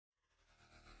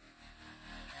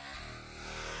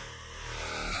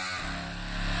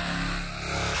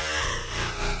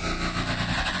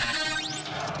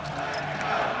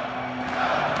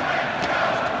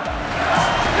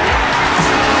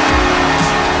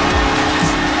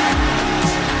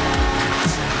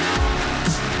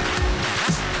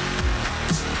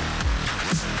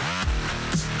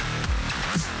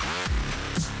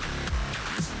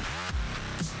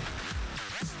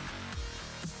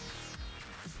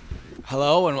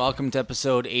Hello and welcome to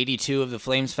episode 82 of the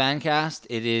Flames Fancast.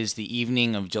 It is the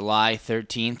evening of July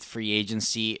 13th, free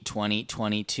agency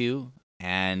 2022,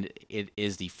 and it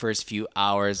is the first few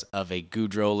hours of a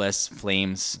Gaudreau-less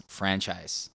Flames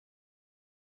franchise.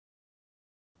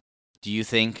 Do you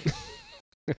think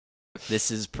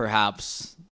this is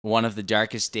perhaps one of the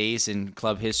darkest days in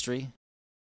club history?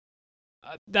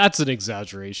 That's an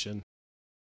exaggeration.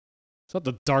 It's not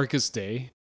the darkest day.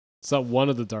 It's not one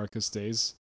of the darkest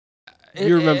days.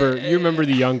 You remember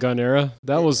the Young Gun era?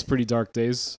 That was pretty dark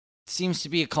days. Seems to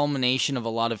be a culmination of a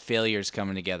lot of failures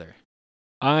coming together.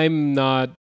 I'm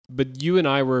not, but you and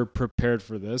I were prepared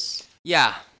for this.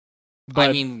 Yeah.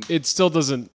 But I mean, it still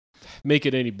doesn't make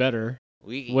it any better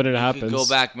when it happens. Could go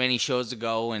back many shows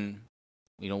ago and,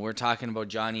 we're talking about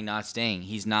Johnny not staying.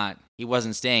 He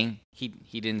wasn't staying. He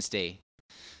didn't stay.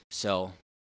 So,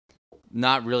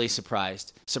 not really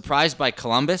surprised. Surprised by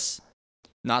Columbus,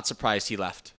 not surprised he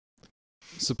left.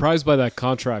 Surprised by that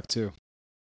contract, too.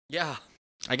 Yeah.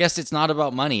 I guess it's not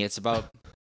about money. It's about...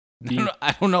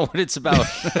 I don't know what it's about.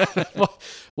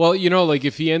 well, like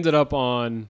if he ended up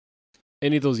on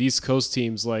any of those East Coast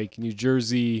teams like New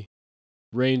Jersey,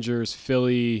 Rangers,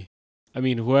 Philly,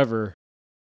 whoever,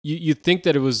 you'd think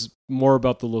that it was more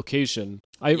about the location.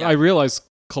 I realize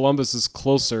Columbus is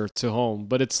closer to home,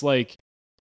 but it's like,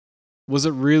 was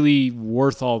it really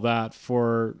worth all that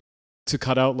to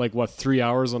cut out 3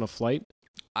 hours on a flight?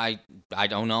 I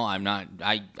don't know.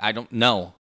 I don't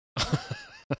know.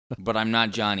 But I'm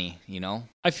not Johnny,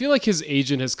 I feel like his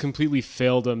agent has completely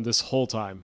failed him this whole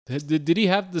time. Did he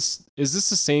have this? Is this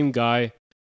the same guy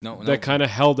that kind of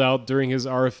held out during his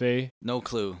RFA? No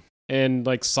clue. And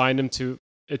signed him to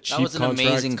a cheap contract. That was an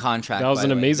amazing contract. That was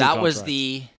an amazing contract.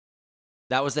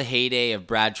 That was the heyday of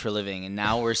Brad Treliving, and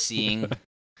now we're seeing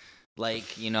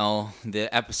the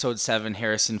episode 7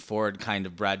 Harrison Ford kind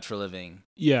of Brad Treliving.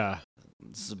 Yeah.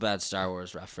 This is a bad Star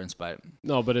Wars reference, but...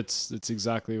 No, but it's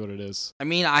exactly what it is.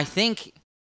 I think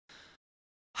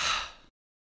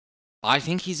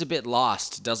he's a bit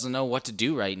lost. Doesn't know what to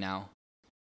do right now.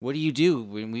 What do you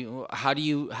do? How do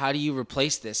you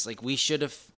replace this? There should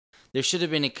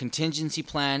have been a contingency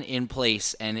plan in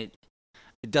place, and it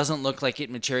doesn't look like it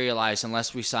materialized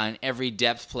unless we sign every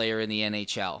depth player in the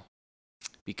NHL,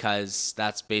 because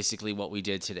that's basically what we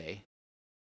did today.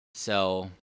 So...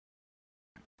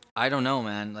 I don't know,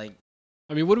 man.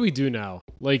 What do we do now?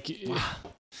 Let's.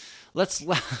 look, that's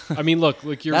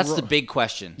the big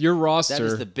question. Your roster. That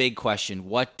is the big question.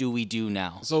 What do we do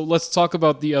now? So let's talk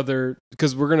about the other,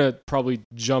 because we're gonna probably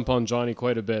jump on Johnny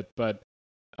quite a bit, but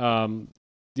the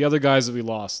other guys that we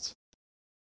lost.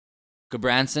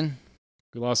 Goodbranson.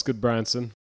 We lost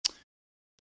Goodbranson.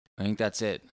 I think that's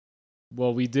it.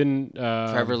 Well, we didn't.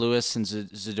 Trevor Lewis and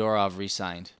Zadorov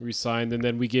re-signed. And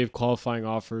then we gave qualifying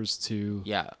offers to.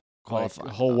 Yeah. A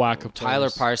whole whack of Tyler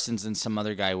players. Parsons and some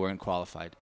other guy weren't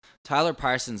qualified. Tyler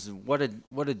Parsons, what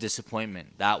a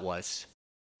disappointment that was.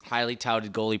 Highly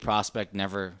touted goalie prospect,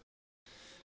 never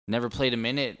played a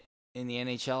minute in the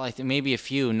NHL. I think maybe a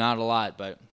few, not a lot,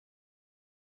 but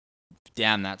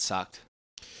damn, that sucked.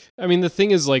 The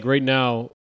thing is, right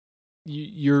now,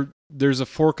 there's a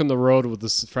fork in the road with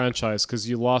this franchise because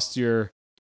you lost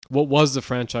what was the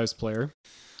franchise player,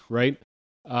 right?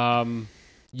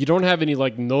 You don't have any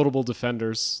Notable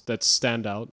defenders that stand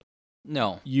out.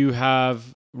 No. You have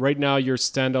right now your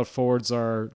standout forwards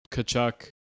are Tkachuk,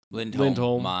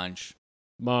 Lindholm, Monch.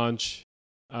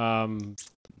 Then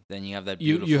you have that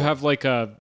beautiful. You have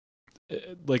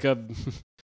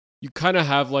you kind of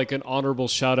have an honorable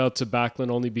shout out to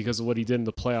Backlund only because of what he did in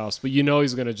the playoffs, but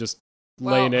he's gonna just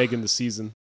lay an egg in the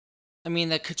season. The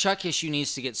Tkachuk issue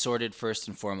needs to get sorted first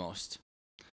and foremost.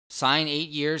 Sign 8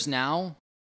 years now.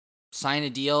 Sign a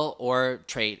deal or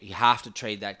trade. You have to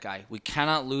trade that guy. We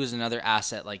cannot lose another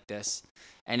asset like this.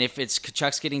 And if it's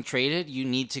Tkachuk's getting traded, you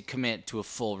need to commit to a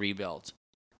full rebuild.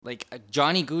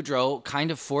 Johnny Gaudreau kind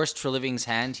of forced Treliving's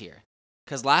hand here.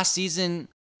 Because last season,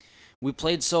 we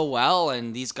played so well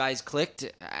and these guys clicked.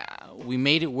 We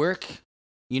made it work.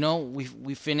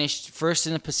 We finished first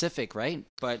in the Pacific, right?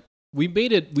 But we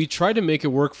tried to make it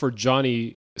work for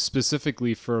Johnny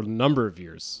specifically for a number of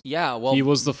years. Yeah, well, he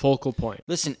was the focal point.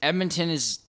 Listen, Edmonton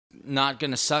is not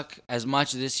going to suck as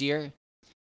much this year.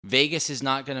 Vegas is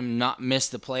not going to not miss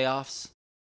the playoffs.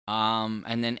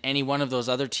 And then any one of those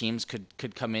other teams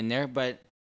could come in there, but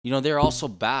they're also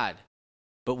bad.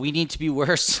 But we need to be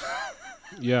worse.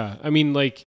 Yeah,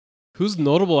 who's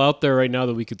notable out there right now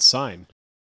that we could sign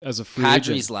as a free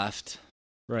agent? Kadri's left.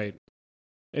 Right.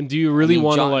 And do you really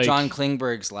want to John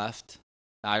Klingberg's left.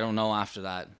 I don't know after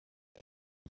that.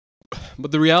 But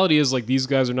the reality is, these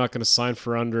guys are not going to sign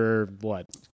for under, what,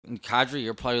 In Kadri,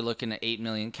 you're probably looking at $8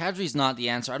 million. Kadri's not the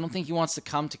answer. I don't think he wants to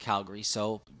come to Calgary,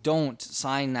 so don't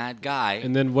sign that guy.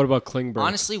 And then what about Klingberg?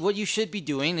 Honestly, what you should be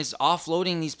doing is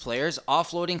offloading these players,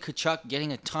 offloading Tkachuk,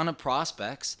 getting a ton of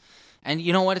prospects. And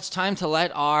you know what? It's time to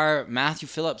let our Matthew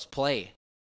Phillips play.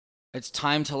 It's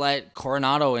time to let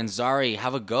Coronado and Zari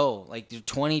have a go. Like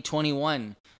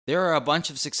 2021. There are a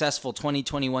bunch of successful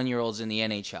 2021-year-olds in the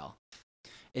NHL.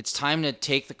 It's time to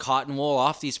take the cotton wool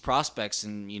off these prospects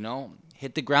and,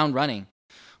 hit the ground running.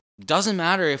 Doesn't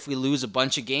matter if we lose a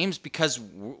bunch of games because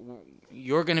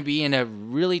you're going to be in a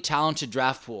really talented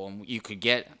draft pool. You could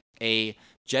get a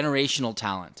generational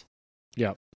talent.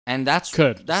 Yeah. And that's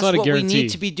not what we need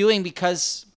to be doing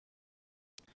because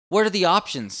what are the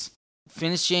options?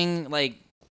 Finishing like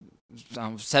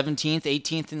 17th,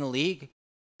 18th in the league?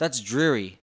 That's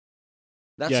dreary.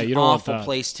 That's an awful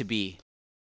place to be.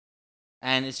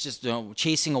 And it's just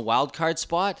chasing a wild card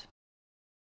spot.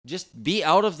 Just be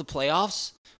out of the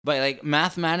playoffs, but like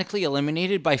mathematically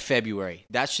eliminated by February.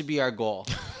 That should be our goal.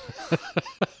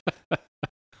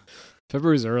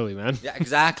 February's early, man. Yeah,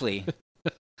 exactly.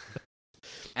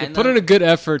 And put in a good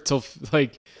effort till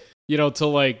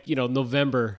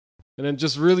November, and then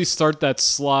just really start that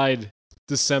slide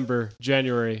December,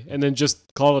 January, and then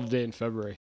just call it a day in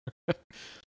February.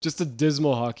 Just a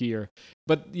dismal hockey year.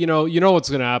 But you know what's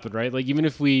going to happen, right? Like even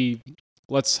if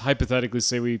let's hypothetically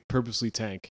say we purposely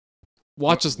tank.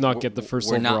 Watch us not get the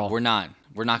first overall. We're not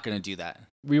going to do that.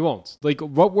 We won't. Like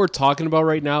what we're talking about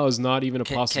right now is not even a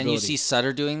possibility. Can you see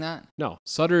Sutter doing that? No.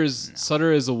 Sutter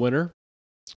is a winner.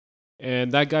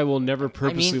 And that guy will never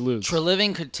purposely lose.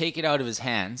 Treliving could take it out of his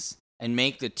hands and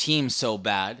make the team so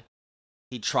bad.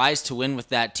 He tries to win with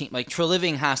that team. Like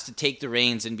Treliving has to take the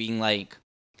reins and being like,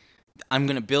 I'm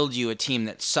going to build you a team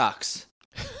that sucks.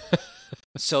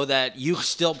 So that you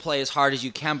still play as hard as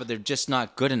you can, but they're just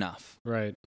not good enough.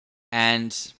 Right.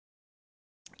 And,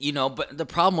 but the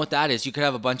problem with that is you could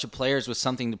have a bunch of players with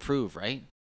something to prove, right?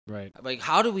 Right. Like,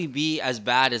 how do we be as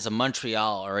bad as a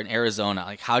Montreal or an Arizona?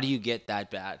 Like, how do you get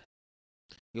that bad?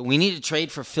 We need to trade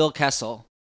for Phil Kessel.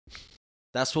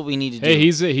 That's what we need to do. Hey,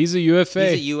 he's a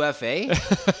UFA. He's a UFA?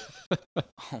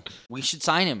 Oh, we should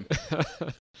sign him.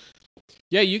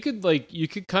 Yeah, you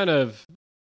could kind of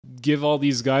give all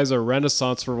these guys a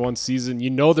renaissance for one season.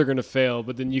 They're going to fail,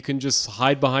 but then you can just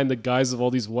hide behind the guise of all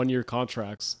these one-year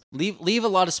contracts. Leave a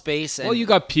lot of space. Well, you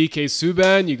got PK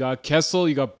Subban, you got Kessel,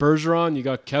 you got Bergeron, you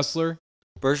got Kessler.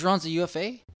 Bergeron's a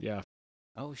UFA? Yeah.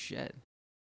 Oh, shit.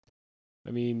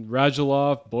 I mean,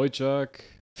 Radulov, Boychuk.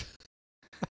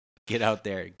 Get out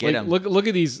there. Get him. Look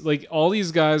at these. Like, all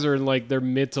these guys are in, like, their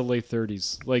mid to late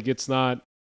 30s. Like, it's not...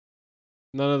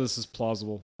 None of this is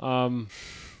plausible.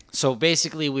 So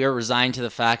basically, we are resigned to the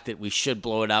fact that we should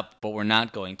blow it up, but we're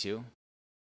not going to.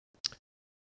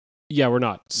 Yeah, we're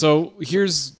not. So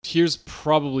here's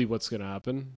probably what's going to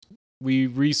happen. We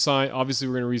re-sign. Obviously,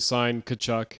 we're going to re-sign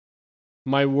Tkachuk.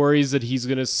 My worry is that he's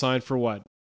going to sign for what?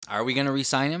 Are we going to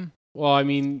re-sign him? Well, I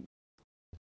mean,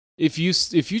 if you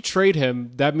trade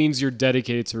him, that means you're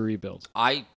dedicated to a rebuild.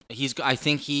 I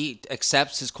think he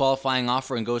accepts his qualifying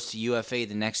offer and goes to UFA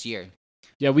the next year.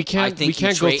 Yeah, we can't go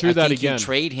through that again. You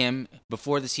trade him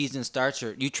before the season starts,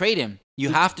 or you trade him. You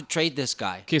have to trade this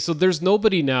guy. Okay, so there's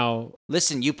nobody now.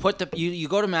 Listen, you go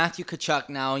to Matthew Tkachuk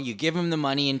now. You give him the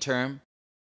money in term.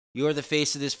 You're the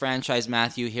face of this franchise,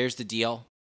 Matthew. Here's the deal.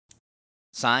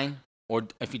 Sign, or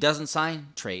if he doesn't sign,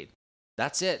 trade.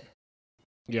 That's it.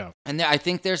 Yeah. And I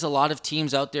think there's a lot of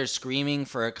teams out there screaming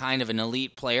for a kind of an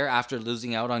elite player after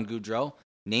losing out on Gaudreau,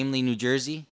 namely New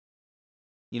Jersey.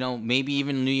 Maybe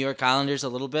even New York Islanders a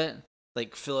little bit.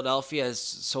 Like Philadelphia is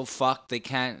so fucked they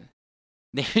can't.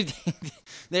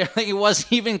 They're like, it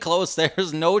wasn't even close.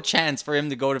 There's no chance for him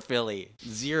to go to Philly.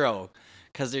 Zero,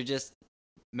 because they're just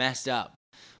messed up.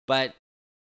 But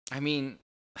I mean,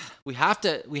 we have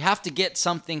to get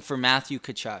something for Matthew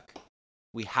Tkachuk.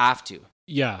 We have to.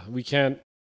 Yeah, we can't.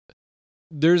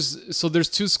 There's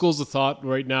two schools of thought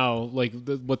right now, like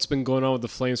what's been going on with the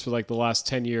Flames for like the last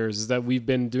 10 years is that we've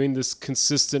been doing this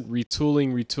consistent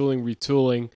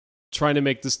retooling, trying to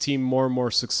make this team more and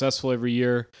more successful every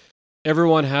year.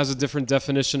 Everyone has a different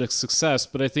definition of success,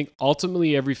 but I think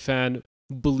ultimately every fan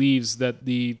believes that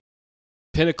the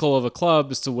pinnacle of a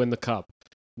club is to win the cup.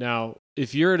 Now,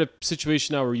 if you're at a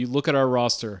situation now where you look at our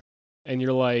roster and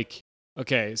you're like,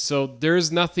 okay, so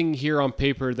there's nothing here on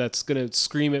paper that's going to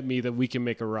scream at me that we can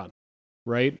make a run,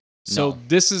 right? No.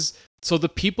 So the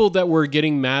people that were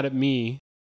getting mad at me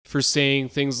for saying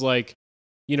things like,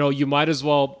 you might as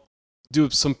well do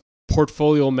some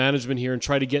portfolio management here and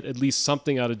try to get at least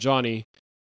something out of Johnny.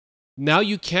 Now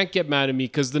you can't get mad at me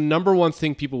because the number one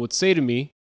thing people would say to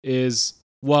me is,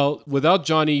 well, without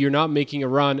Johnny, you're not making a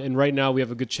run, and right now we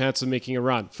have a good chance of making a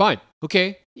run. Fine,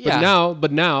 okay. Yeah.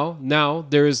 But now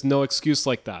there is no excuse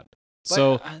like that.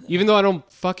 So even though I don't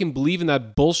fucking believe in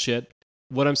that bullshit,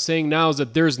 what I'm saying now is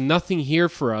that there's nothing here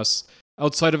for us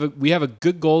outside of we have a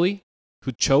good goalie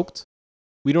who choked.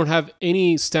 We don't have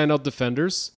any standout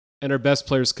defenders, and our best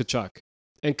player is Tkachuk.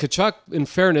 And Tkachuk, in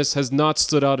fairness, has not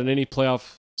stood out in any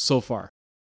playoff so far.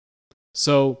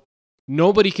 So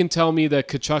nobody can tell me that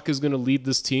Tkachuk is going to lead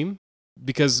this team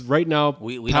because right now,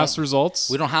 past results...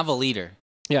 We don't have a leader.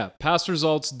 Yeah, past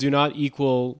results do not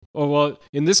equal... Or well,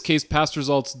 in this case, past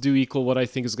results do equal what I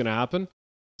think is going to happen.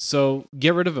 So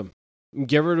get rid of him.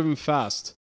 Get rid of him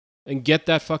fast. And get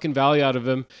that fucking value out of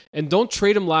him. And don't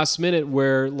trade him last minute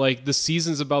where like the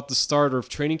season's about to start or if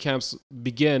training camps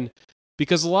begin.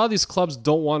 Because a lot of these clubs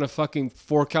don't want to fucking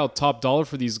fork out top dollar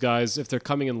for these guys if they're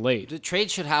coming in late. The trade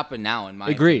should happen now, in my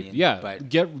Agreed. opinion. Yeah. But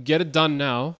get it done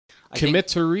now. Commit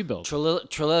to a rebuild.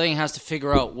 Treliving has to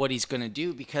figure out what he's going to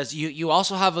do because you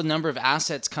also have a number of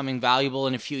assets coming valuable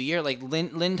in a few years. Like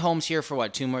Lindholm's here for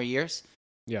what, 2 more years?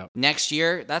 Yeah. Next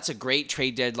year, that's a great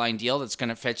trade deadline deal that's going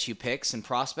to fetch you picks and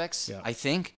prospects, Yeah. I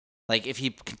think. Like, if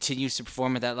he continues to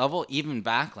perform at that level, even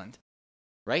Backlund,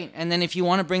 right? And then if you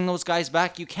want to bring those guys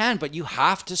back, you can, but you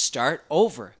have to start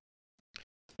over.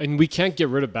 And we can't get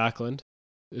rid of Backlund.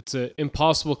 It's an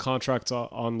impossible contract to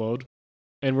unload,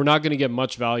 and we're not going to get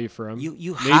much value for him.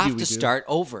 You have to start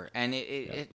over, and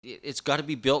it's got to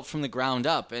be built from the ground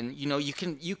up. And,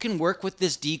 you can work with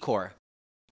this decor.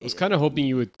 I was kind of hoping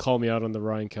you would call me out on the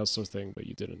Ryan Kessler thing, but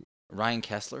you didn't. Ryan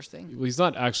Kessler's thing? Well, he's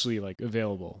not actually like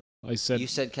available. You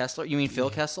said Kessler? You mean Phil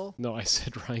Kessel? No, I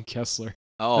said Ryan Kessler.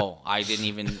 Oh, I didn't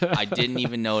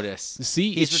even notice.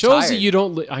 See, He's it shows retired. that you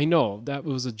don't. I know that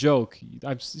was a joke.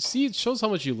 See, it shows how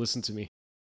much you listen to me.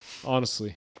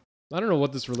 Honestly, I don't know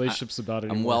what this relationship's about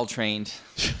anymore. I'm well trained.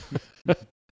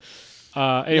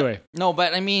 Anyway, no,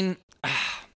 but I mean,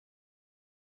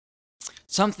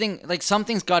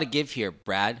 something's got to give here,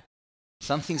 Brad.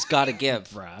 Something's got to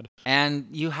give, Brad. And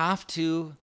you have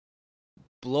to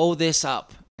blow this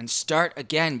up and start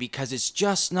again because it's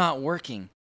just not working.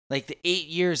 Like the 8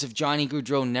 years of Johnny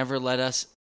Gaudreau never led us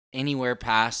anywhere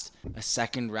past a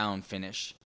second round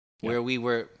finish, where we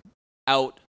were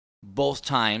out both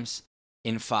times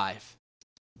in 5.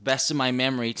 Best of my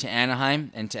memory to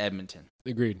Anaheim and to Edmonton.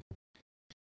 Agreed.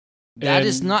 That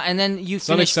is not, and then you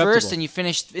finish first, and you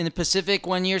finished in the Pacific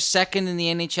 1 year, second in the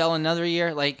NHL another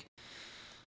year. Like,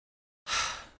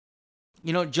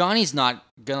 Johnny's not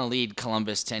gonna lead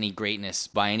Columbus to any greatness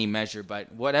by any measure,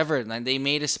 but whatever. They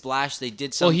made a splash. They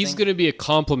did something. Well, he's gonna be a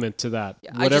compliment to that,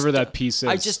 whatever that piece is.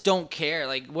 I just don't care.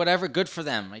 Like, whatever, good for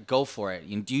them. Like, go for it.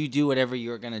 You do whatever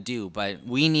you're gonna do, but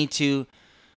we need to.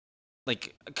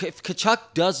 Like, if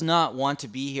Tkachuk does not want to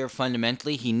be here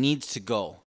fundamentally, he needs to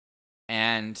go.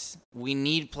 And we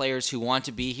need players who want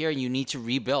to be here, and you need to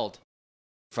rebuild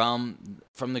from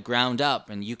the ground up.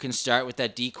 And you can start with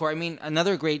that decor. I mean,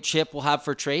 another great chip we'll have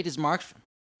for trade is Markstrom.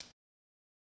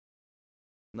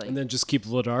 And then just keep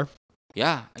Vladar.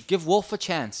 Yeah, give Wolf a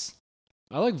chance.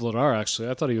 I like Vladar, actually.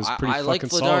 I thought he was pretty I fucking like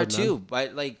Vladar solid, too, man.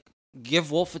 but like, give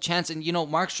Wolf a chance. And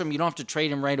Markstrom, you don't have to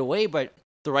trade him right away, but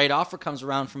the right offer comes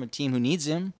around from a team who needs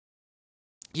him.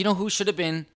 You know who should have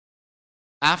been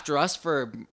after us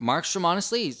for Markstrom,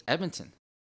 honestly? Is Edmonton.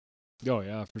 Oh,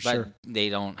 yeah, for but sure. They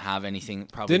don't have anything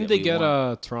probably. Didn't they get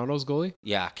Toronto's goalie?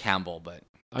 Yeah, Campbell, but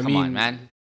I come on, man.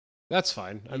 That's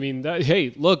fine. I mean,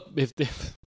 hey, look, if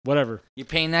whatever. You're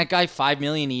paying that guy $5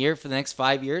 million a year for the next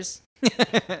 5 years?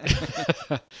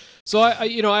 So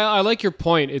I like your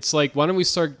point. It's like, why don't we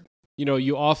start, you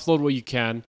offload what you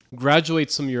can,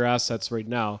 graduate some of your assets right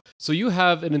now. So you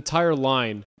have an entire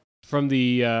line from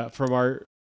from our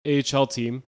AHL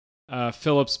team,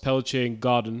 Phillips, Pelletier, and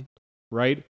Godin,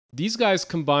 right? These guys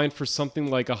combined for something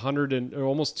like 100 or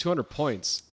almost 200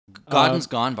 points. Godin's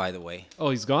gone, by the way. Oh,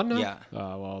 he's gone now? Yeah.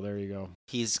 Oh, well, there you go.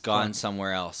 He's gone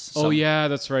somewhere else. Oh, yeah,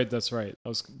 that's right.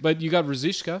 But you got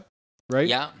Ruzicka, right?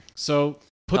 Yeah. So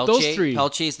put those 3.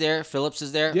 Pelche's there. Phillips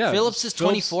is there. Yeah, Phillips is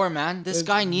 24, man. This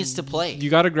guy needs to play. You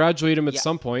got to graduate him at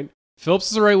some point.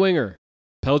 Phillips is a right winger.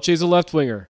 Pelche's a left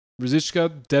winger.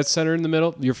 Ruzicka, dead center in the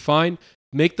middle. You're fine.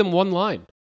 Make them one line.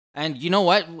 And you know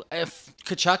what? If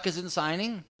Tkachuk isn't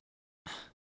signing,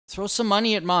 throw some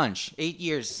money at Monge. 8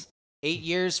 years. 8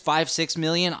 years, $5-6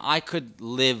 million. I could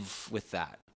live with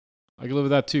that. I could live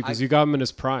with that too, because you got him in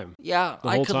his prime. Yeah,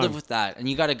 I could live with that. And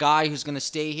you got a guy who's going to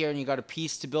stay here, and you got a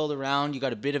piece to build around. You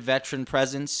got a bit of veteran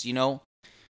presence,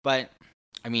 But,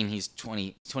 I mean, he's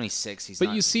 26. He's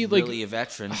not really a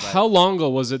veteran. But how long ago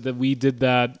was it that we did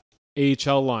that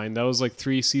AHL line? That was like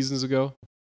 3 seasons ago?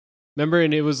 Remember,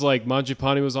 and it was like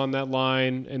Mangiapane was on that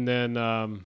line, and then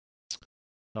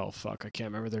oh fuck, I can't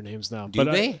remember their names now.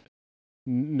 Dubé?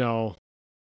 No,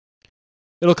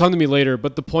 it'll come to me later.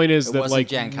 But the point is It that wasn't like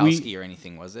Jankowski or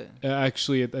anything, was it?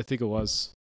 Actually, I think it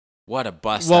was. What a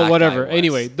bust. Well, that whatever. guy was.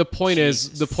 Anyway, the point I'm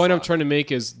fuck. trying to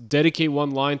make is dedicate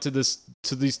one line to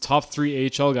these top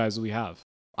 3 AHL guys that we have.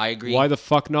 I agree. Why the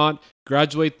fuck not?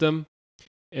 Graduate them.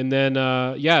 And then,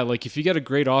 like if you get a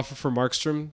great offer for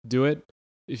Markstrom, do it.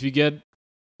 If you get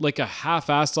like a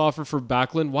half-assed offer for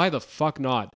Backlund, why the fuck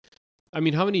not? I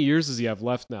mean, how many years does he have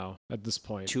left now at this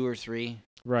point? 2 or 3.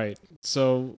 Right.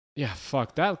 So, yeah,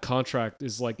 fuck. That contract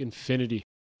is like infinity.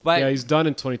 But yeah, he's done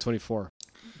in 2024.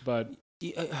 But,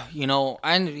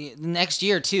 and next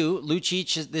year too,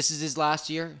 Lucic, this is his last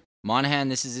year. Monahan,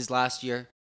 this is his last year.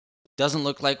 Doesn't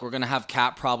look like we're going to have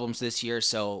cap problems this year,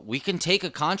 so we can take a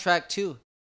contract too.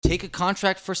 Take a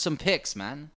contract for some picks,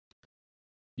 man.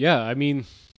 yeah, I mean,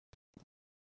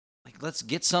 Like, let's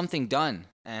get something done.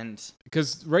 And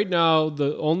because right now,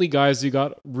 the only guys you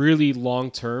got really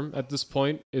long-term at this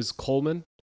point is Coleman,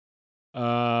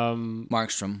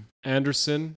 Markstrom.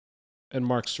 Anderson, and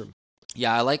Markstrom.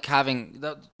 Yeah, I like having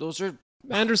those are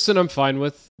Anderson, I'm fine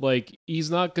with. Like, he's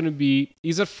not going to be...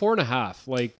 He's at 4.5.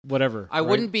 Like, whatever. I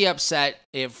wouldn't be upset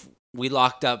if we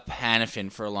locked up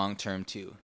Hannafin for a long term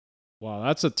too. Wow,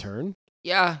 that's a turn.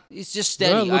 Yeah, it's just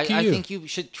steady. Yeah, look at I you. think you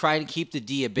should try to keep the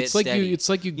D a bit It's like steady. it's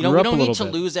like you grew we up don't a need little to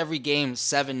bit. lose every game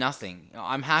 7-0.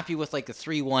 I'm happy with like a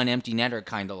 3-1 empty netter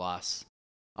kind of loss.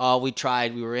 Oh, we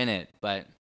tried, we were in it, but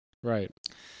Right.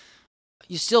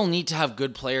 you still need to have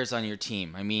good players on your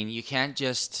team. I mean, you can't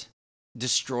just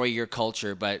destroy your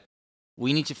culture, but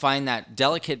we need to find that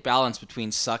delicate balance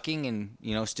between sucking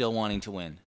and, still wanting to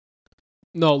win.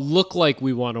 No, look like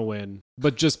we want to win,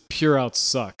 but just pure out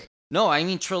suck. No, I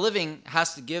mean, Treliving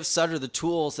has to give Sutter the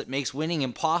tools that makes winning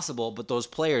impossible, but those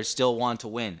players still want to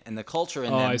win, and the culture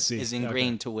in them is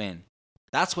ingrained to win.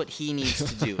 That's what he needs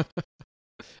to do.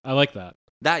 I like that.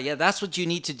 That's what you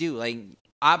need to do. Like,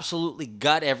 absolutely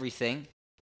gut everything,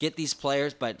 get these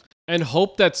players, and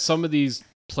hope that some of these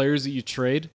players that you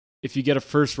trade, if you get a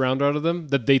first round out of them,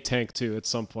 that they tank too at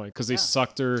some point because they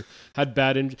sucked or had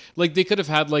bad injury. Like, they could have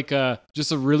had like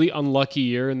just a really unlucky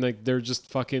year and like they're just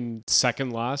fucking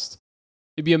second last.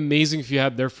 It'd be amazing if you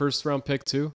had their first round pick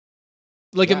too.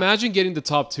 Like, imagine getting the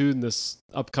top 2 in this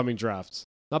upcoming draft.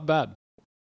 Not bad.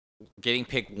 getting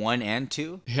pick 1 and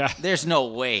 2. Yeah, There's no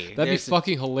way. that'd be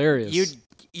fucking hilarious.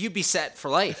 You'd be set for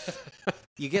life.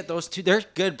 You get those 2. They're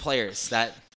good players.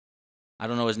 That I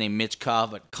don't know his name, Mitch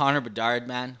Kov, but Connor Bedard,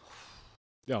 man.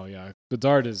 Oh yeah,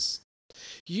 Bedard is.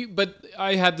 But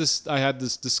I had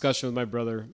this discussion with my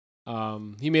brother.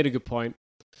 He made a good point.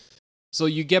 So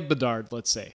you get Bedard, let's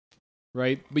say,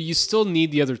 right? But you still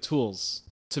need the other tools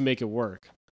to make it work,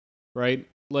 right?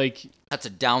 Like, That's a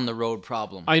down the road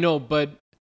problem. I know, but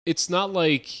it's not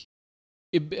like.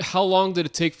 How long did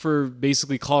it take for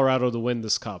basically Colorado to win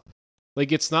this cup?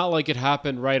 Like, it's not like it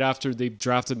happened right after they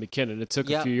drafted McKinnon. It took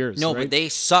a few years. No, right? but they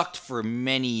sucked for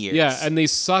many years. Yeah, and they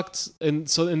sucked, and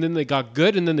then they got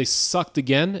good, and then they sucked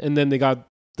again, and then they got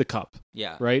the cup.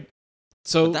 Yeah. Right?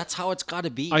 So but that's how it's got to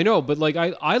be. I know, but like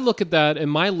I look at that, and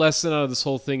my lesson out of this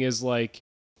whole thing is like,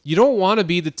 you don't want to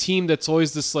be the team that's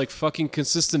always this like fucking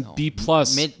consistent B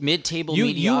plus mid table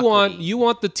mediocrity. You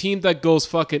want the team that goes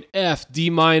fucking F, D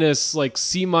minus, like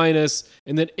C minus,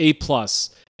 and then A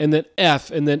plus, and then F,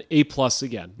 and then A plus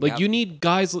again. Like, you need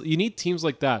teams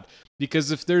like that, because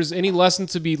if there's any lesson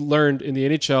to be learned in the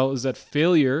NHL is that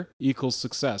failure equals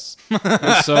success.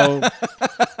 And so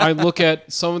I look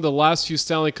at some of the last few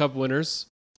Stanley Cup winners,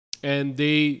 and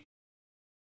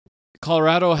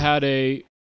Colorado had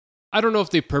I don't know if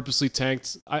they purposely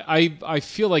tanked. I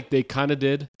feel like they kind of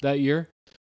did that year,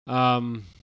 the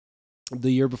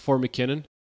year before McKinnon.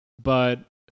 But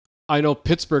I know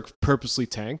Pittsburgh purposely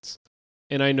tanked,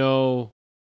 and I know,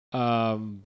 I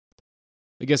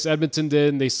guess Edmonton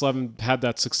did, and they still haven't had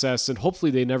that success, and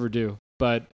hopefully they never do.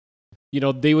 But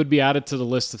they would be added to the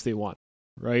list if they won,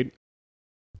 right?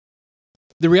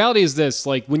 The reality is this,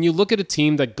 like, when you look at a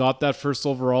team that got that first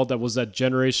overall, that was that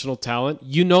generational talent,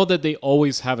 you know that they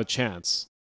always have a chance.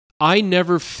 I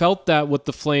never felt that with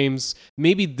the Flames.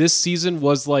 Maybe this season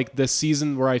was like the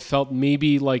season where I felt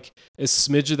maybe like a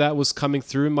smidge of that was coming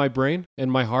through in my brain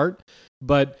and my heart.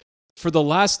 But for the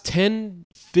last 10,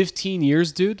 15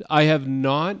 years, dude, I have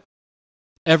not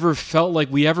ever felt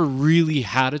like we ever really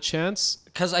had a chance.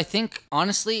 Because I think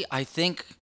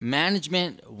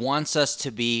management wants us to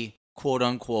be quote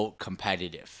unquote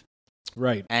competitive.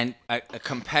 Right. And a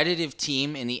competitive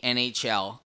team in the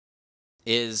NHL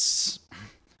is,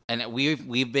 and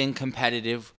we've been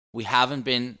competitive. We haven't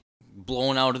been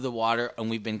blown out of the water, and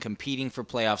we've been competing for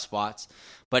playoff spots.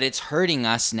 But it's hurting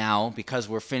us now because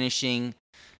we're finishing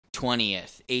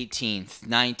 20th, 18th,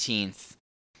 19th,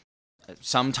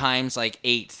 sometimes like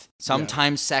 8th,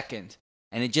 sometimes 2nd.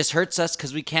 And it just hurts us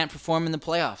because we can't perform in the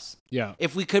playoffs. Yeah.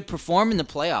 If we could perform in the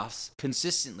playoffs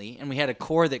consistently and we had a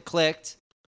core that clicked,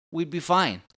 we'd be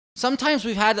fine. Sometimes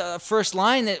we've had a first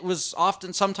line that was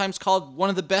sometimes called one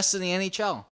of the best in the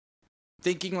NHL.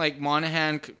 Thinking like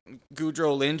Monahan,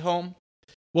 Gaudreau, Lindholm.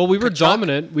 Well, we were Tkachuk,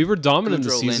 dominant. We were dominant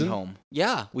this Gaudreau, season. Lindholm.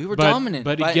 Yeah, we were dominant.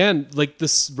 But again, like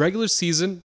this regular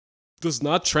season does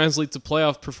not translate to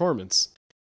playoff performance,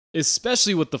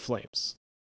 especially with the Flames.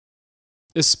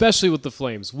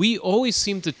 We always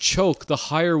seem to choke the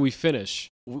higher we finish.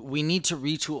 We need to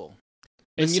retool.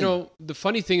 And Listen, the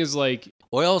funny thing is like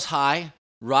oil's high,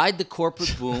 ride the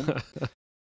corporate boom,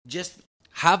 just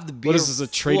have the beer What is this,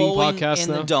 a trading flowing podcast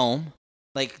in now? the dome.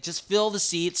 Like, just fill the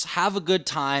seats, have a good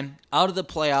time, out of the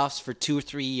playoffs for 2 or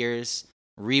 3 years,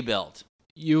 rebuild.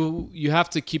 You have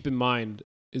to keep in mind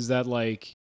is that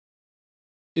like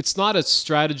it's not a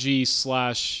strategy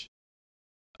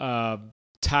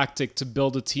 / tactic to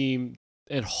build a team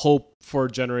and hope for a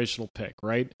generational pick,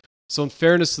 right? So in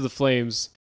fairness to the Flames,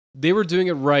 they were doing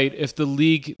it right if the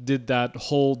league did that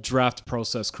whole draft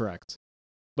process correct.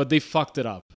 But they fucked it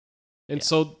up. And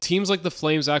so teams like the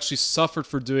Flames actually suffered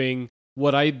for doing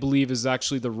what I believe is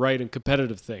actually the right and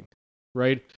competitive thing,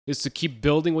 right? Is to keep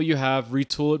building what you have,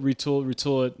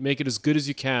 retool it, make it as good as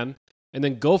you can, and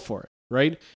then go for it,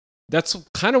 right? That's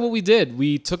kind of what we did.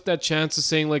 We took that chance of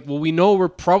saying like, well, we know we're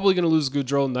probably going to lose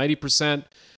Gaudreau 90%,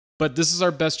 but this is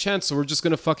our best chance, so we're just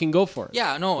going to fucking go for it.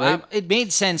 Yeah, no, right? it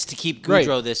made sense to keep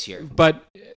Gaudreau this year. But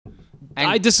And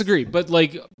I disagree. But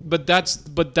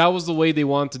that was the way they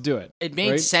wanted to do it. it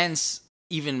made right? sense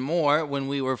even more when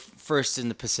we were first in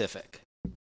the Pacific.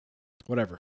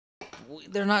 Whatever.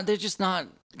 They're just not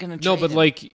going to trade No, but him.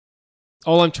 like,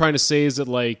 all I'm trying to say is that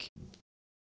like,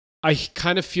 I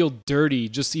kind of feel dirty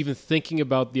just even thinking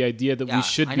about the idea that we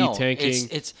should I be know. tanking.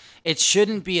 It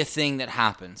shouldn't be a thing that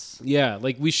happens. Yeah,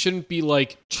 like we shouldn't be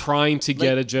like trying to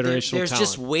get a generational There's talent.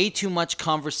 just way too much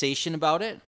conversation about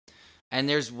it, and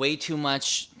there's way too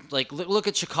much like look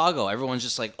at Chicago. Everyone's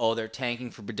just like, oh, they're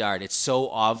tanking for Bedard. It's so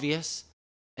obvious,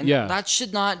 and that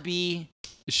should not be.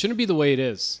 It shouldn't be the way it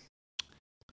is.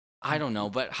 I don't know,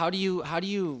 but how do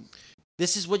you?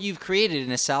 This is what you've created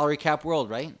in a salary cap world,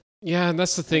 right? Yeah, and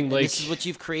that's the thing. And like, this is what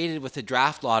you've created with the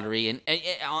draft lottery, and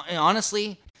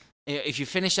honestly, if you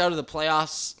finish out of the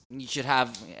playoffs, you should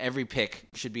have every pick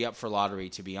should be up for lottery.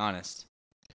 To be honest,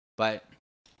 but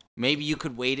maybe you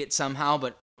could weight it somehow.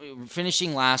 But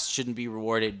finishing last shouldn't be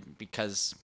rewarded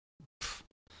because,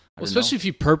 especially if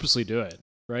you purposely do it,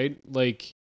 right? Like,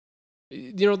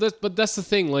 but that's the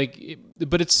thing. Like,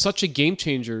 but it's such a game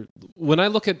changer. When I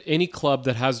look at any club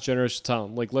that has generational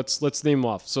talent, like let's name them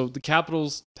off. So the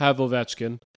Capitals have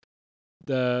Ovechkin,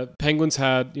 the Penguins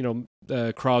had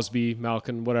Crosby,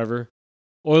 Malkin, whatever.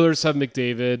 Oilers have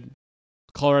McDavid,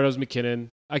 Colorado's McKinnon.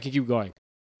 I can keep going.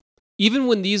 Even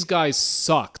when these guys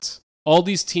sucked, all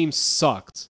these teams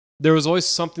sucked. There was always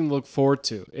something to look forward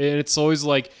to, and it's always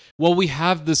like, well, we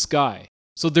have this guy.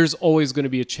 So there's always going to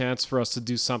be a chance for us to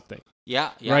do something.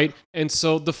 Yeah. Right? And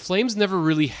so the Flames never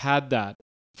really had that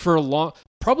for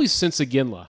probably since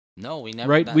Iginla. No, we never.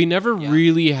 Right? We never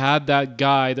really had that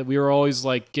guy that we were always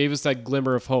like, gave us that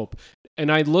glimmer of hope.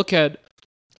 And I look at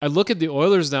the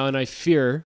Oilers now and I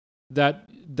fear that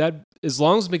as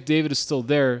long as McDavid is still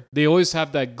there, they always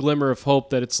have that glimmer of hope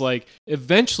that it's like,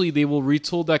 eventually they will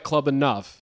retool that club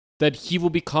enough that he will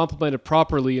be complemented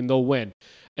properly and they'll win.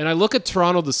 And I look at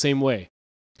Toronto the same way.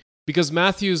 Because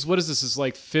Matthews, what is this? Is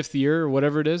like 5th year or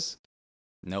whatever it is?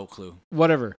 No clue.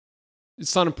 Whatever.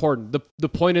 It's not important. The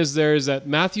point is that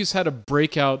Matthews had a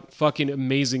breakout fucking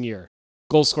amazing year.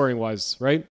 Goal scoring wise,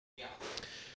 right? Yeah.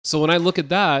 So when I look at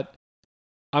that,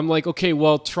 I'm like, okay,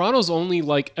 well, Toronto's only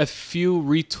like a few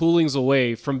retoolings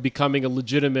away from becoming a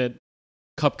legitimate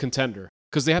cup contender.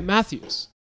 Because they have Matthews.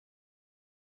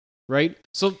 Right?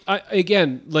 So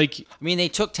again, like, I mean, they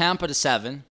took Tampa to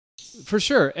 7. For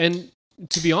sure. And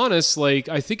to be honest, like,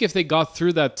 I think if they got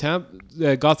through Tampa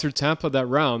that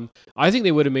round, I think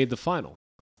they would have made the final.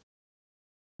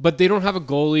 But they don't have a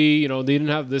goalie, they didn't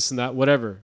have this and that,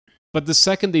 whatever. But the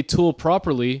second they tool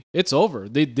properly, it's over.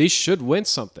 They should win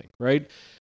something, right?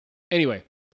 Anyway,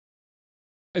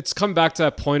 it's come back to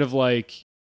that point of like,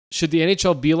 should the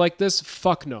NHL be like this?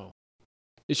 Fuck no.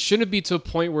 It shouldn't be to a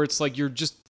point where it's like you're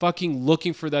just fucking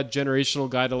looking for that generational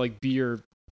guy to like be your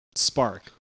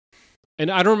spark. And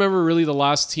I don't remember really the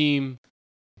last team.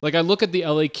 Like, I look at the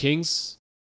LA Kings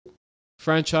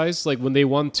franchise, like when they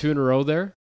won 2 in a row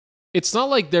there. it's not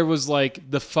like there was like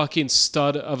the fucking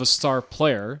stud of a star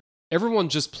player. Everyone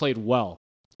just played well.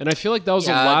 And I feel like that was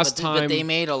the last time. But they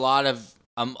made a lot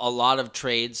of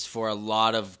trades for a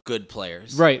lot of good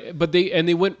players. Right, but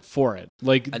they went for it.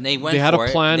 Like, And they had a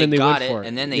plan and they went for it.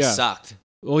 And then they sucked.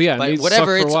 Oh yeah, But and they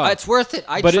whatever, sucked for a while. it's worth it.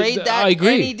 I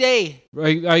agree. any day.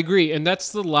 I agree, and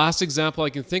that's the last example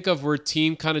I can think of where a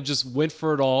team kind of just went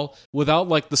for it all without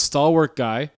like the stalwart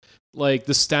guy, like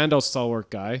the standout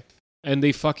stalwart guy, and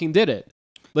they fucking did it.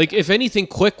 Like, if anything,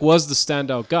 Quick was the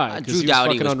standout guy. Drew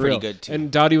Doughty was pretty good too. And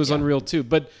Doughty was unreal too.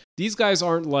 But these guys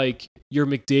aren't like your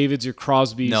McDavids, your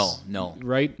Crosbys. No.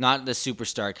 Right? Not the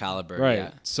superstar caliber. Right.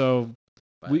 Yeah. So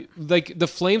the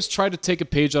Flames tried to take a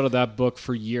page out of that book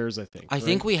for years, I think. I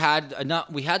think we had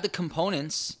enough. We had the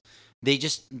components.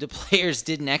 The players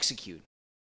didn't execute.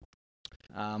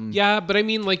 Yeah, but I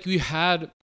mean, like, we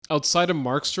had, outside of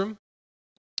Markstrom,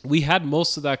 we had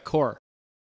most of that core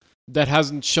that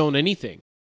hasn't shown anything.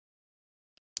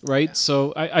 Right? Yeah.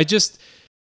 So I just,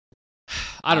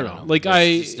 I don't know. Like,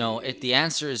 the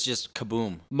answer is just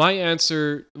kaboom.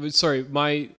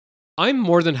 I'm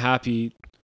more than happy.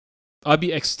 I'd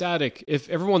be ecstatic if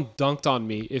everyone dunked on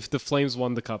me if the Flames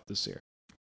won the cup this year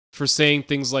for saying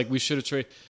things like we should have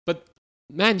traded. But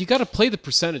man, you got to play the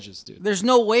percentages, dude. There's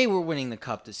no way we're winning the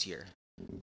cup this year.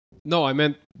 No, I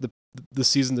meant the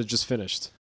season that just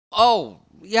finished. Oh,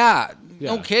 yeah.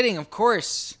 No kidding, of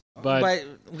course. But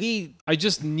I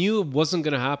just knew it wasn't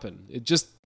going to happen. It just...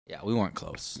 Yeah, we weren't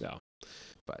close. Yeah.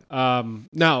 But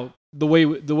now, the way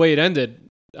it ended,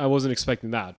 I wasn't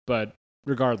expecting that. But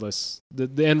regardless,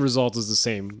 the end result is the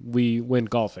same. We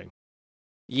went golfing.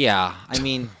 Yeah, I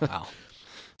mean, wow.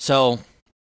 So,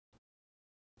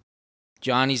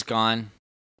 Johnny's gone.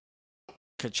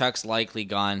 Tkachuk's likely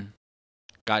gone.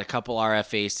 Got a couple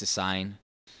RFAs to sign.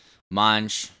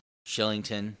 Monge,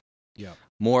 Shillington. Yeah.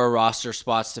 More roster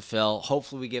spots to fill.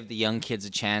 Hopefully we give the young kids a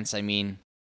chance. I mean,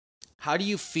 how do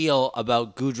you feel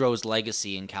about Gaudreau's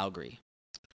legacy in Calgary?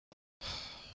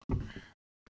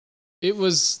 It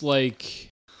was like,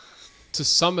 to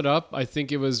sum it up, I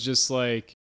think it was just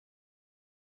like,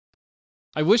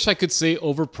 I wish I could say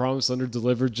overpromised,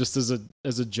 underdelivered just as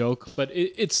a joke, but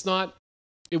it's not.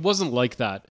 It wasn't like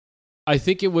that. I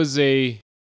think it was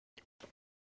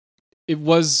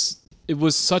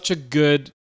such a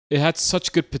good. It had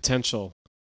such good potential,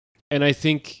 and I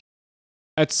think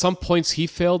at some points he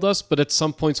failed us, but at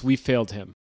some points we failed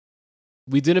him.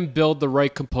 We didn't build the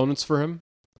right components for him,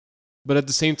 but at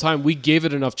the same time we gave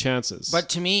it enough chances. But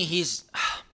to me, he's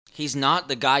not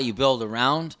the guy you build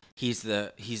around. He's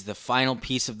the final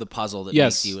piece of the puzzle that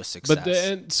makes you a success. But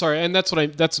and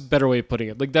that's a better way of putting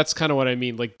it. Like, that's kind of what I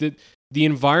mean. Like, the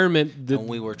environment that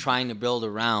we were trying to build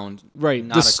around, right?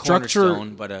 Not the a structure,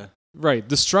 cornerstone, but a right.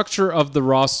 The structure of the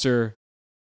roster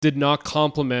did not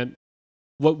complement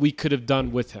what we could have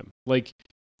done with him. Like,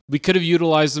 we could have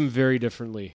utilized him very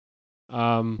differently.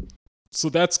 So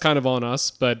that's kind of on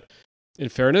us. But in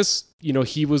fairness,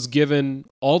 he was given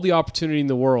all the opportunity in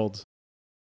the world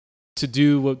to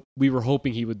do what we were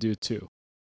hoping he would do too,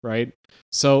 right?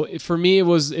 So for me, it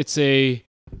was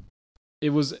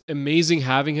amazing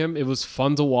having him. It was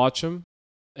fun to watch him,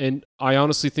 and I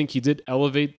honestly think he did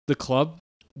elevate the club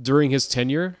during his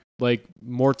tenure, like,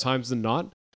 more times than not.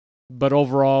 But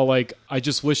overall, like, I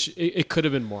just wish it could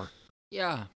have been more.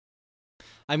 Yeah,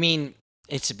 I mean,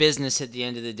 it's a business at the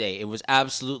end of the day. It was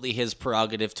absolutely his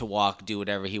prerogative to do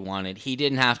whatever he wanted. He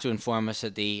didn't have to inform us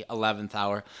at the 11th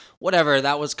hour. Whatever,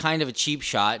 that was kind of a cheap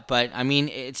shot, but I mean,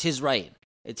 it's his right.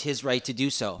 It's his right to do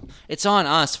so. It's on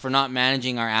us for not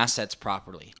managing our assets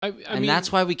properly. I mean,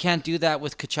 that's why we can't do that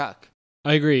with Tkachuk.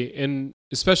 I agree, and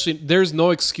especially, there's no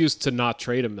excuse to not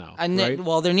trade him now. And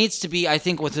right? There needs to be, I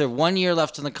think, with 1 year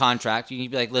left on the contract, you need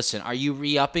to be like, listen, are you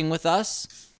re-upping with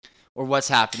us, or what's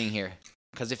happening here?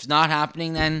 Because if it's not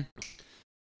happening, then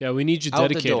we need you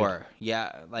dedicated. Out the door.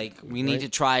 Yeah, like, we need to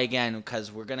try again,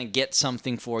 because we're gonna get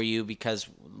something for you. Because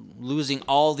losing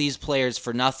all these players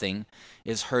for nothing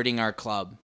is hurting our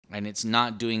club, and it's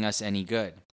not doing us any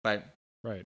good. But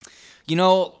right,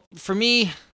 for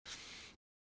me,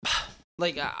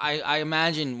 like, I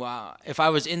imagine if I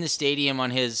was in the stadium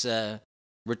on his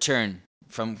return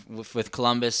with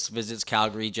Columbus visits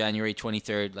Calgary January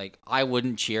 23rd, like, I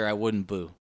wouldn't cheer, I wouldn't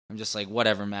boo. I'm just like,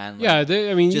 whatever, man. Like,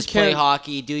 just play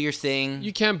hockey, do your thing.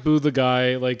 You can't boo the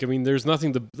guy. Like, I mean, there's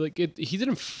nothing to like. He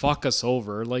didn't fuck us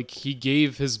over. Like, he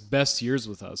gave his best years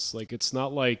with us. Like, it's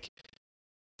not like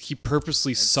he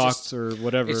purposely sucked or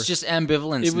whatever. It's just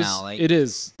ambivalence now. Like, it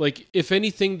is. Like, if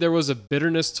anything, there was a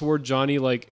bitterness toward Johnny,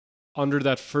 like, under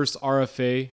that first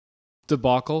RFA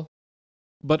debacle.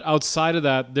 But outside of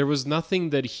that, there was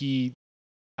nothing that he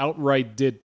outright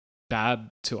did bad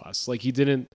to us. Like he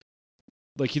didn't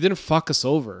fuck us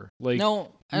over. Like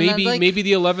No, maybe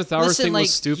the 11th hour thing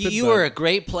was stupid. You were a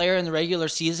great player in the regular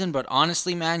season, but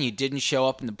honestly, man, you didn't show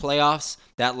up in the playoffs.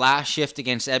 That last shift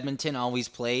against Edmonton always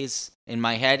plays in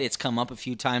my head. It's come up a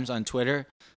few times on Twitter.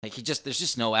 Like there's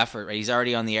just no effort. Right? He's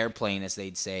already on the airplane, as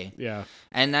they'd say. Yeah,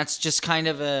 and that's just kind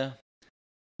of a,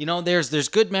 there's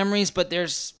good memories, but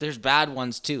there's bad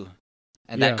ones too.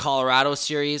 And that Colorado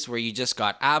series where you just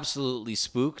got absolutely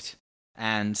spooked.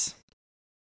 And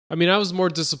I mean, I was more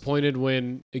disappointed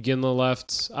when Iginla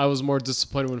left. I was more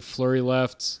disappointed when Fleury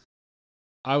left.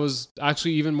 I was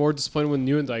actually even more disappointed when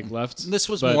Nieuwendyk left. This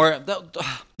was more.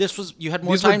 You had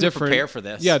more time to prepare for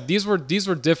this. Yeah, these were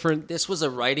different. This was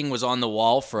writing was on the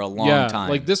wall for a long time.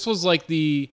 Like this was like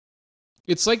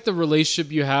it's like the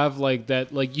relationship you have like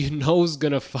that, like is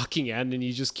gonna fucking end, and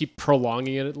you just keep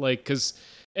prolonging it, like because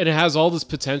it has all this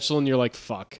potential, and you're like,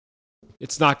 fuck,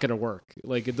 it's not gonna work.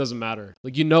 Like it doesn't matter.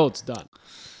 Like it's done.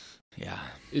 Yeah,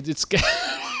 it's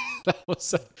that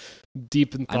was a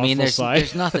deep and thoughtful side.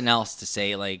 There's nothing else to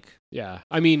say. Like, yeah,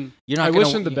 I mean, I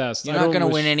wish him the best. You're not going to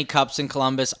win any cups in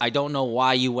Columbus. I don't know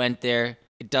why you went there.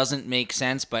 It doesn't make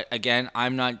sense. But again,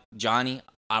 I'm not Johnny.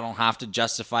 I don't have to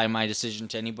justify my decision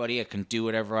to anybody. I can do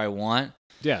whatever I want.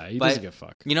 Yeah, he doesn't give a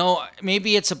fuck.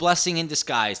 Maybe it's a blessing in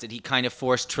disguise that he kind of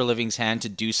forced Treliving's hand to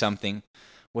do something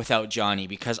without Johnny.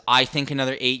 Because I think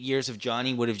another 8 years of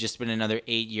Johnny would have just been another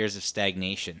 8 years of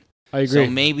stagnation. I agree.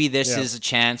 So maybe this is a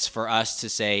chance for us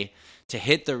to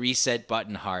hit the reset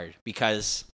button hard,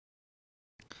 because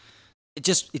it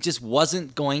just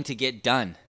wasn't going to get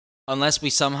done unless we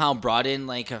somehow brought in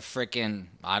like a freaking,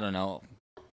 I don't know,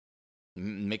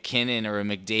 McKinnon or a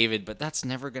McDavid, but that's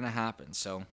never going to happen.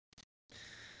 So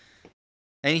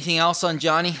anything else on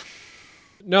Johnny?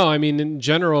 No, I mean, in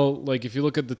general, like if you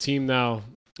look at the team now,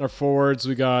 our forwards,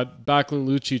 we got Backlund,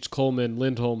 Lucic, Coleman,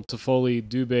 Lindholm, Toffoli,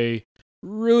 Dubé,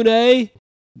 Rune,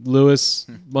 Lewis,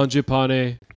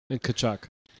 Mangiapane, and Tkachuk.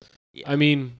 Yeah. I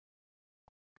mean,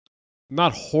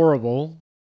 not horrible,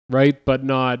 right? But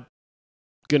not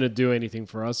going to do anything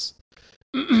for us.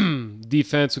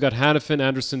 Defense, we got Hanifin,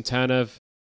 Anderson, Tanev,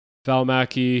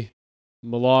 Valmaki,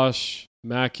 Milosh,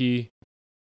 Mackey,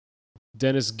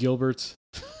 Dennis Gilbert.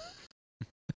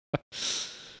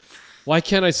 Why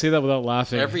can't I say that without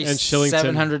laughing? Every and Shillington.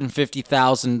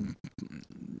 750,000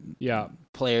 yeah.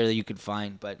 player that you could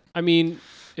find. But I mean,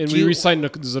 and we re-signed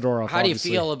Zadorov. How obviously.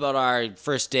 do you feel about our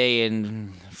first day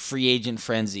in free agent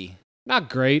frenzy? Not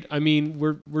great. I mean,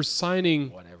 we're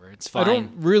signing. Whatever, it's fine. I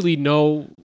don't really know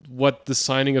what the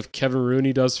signing of Kevin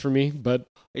Rooney does for me, but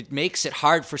it makes it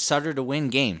hard for Sutter to win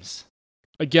games.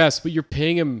 I guess, but you're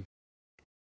paying him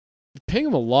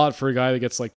a lot for a guy that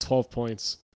gets like 12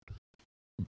 points.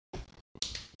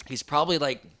 He's probably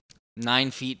like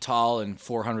 9 feet tall and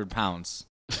 400 pounds.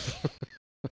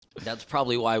 That's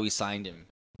probably why we signed him.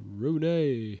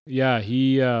 Rooney. Yeah,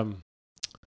 he didn't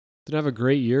have a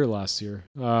great year last year.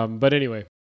 But anyway,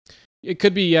 it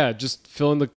could be, just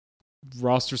fill in the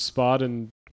roster spot, and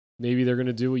maybe they're going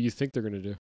to do what you think they're going to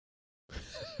do.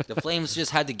 The Flames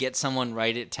just had to get someone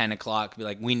right at 10 o'clock. Be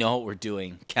like, we know what we're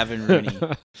doing. Kevin Rooney.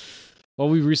 Well,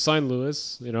 we re-signed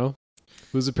Lewis,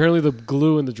 who's apparently the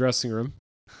glue in the dressing room.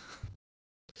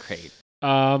 Great.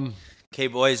 Okay,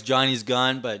 boys, Johnny's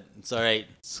gone, but it's all right.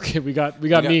 Okay, we got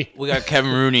me. We got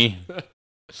Kevin Rooney.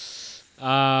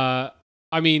 I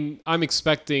mean, I'm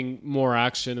expecting more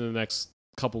action in the next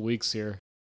couple weeks here.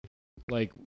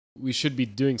 Like, we should be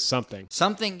doing something.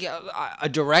 A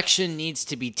direction needs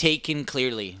to be taken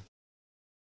clearly.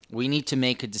 We need to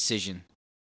make a decision.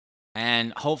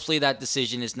 And hopefully that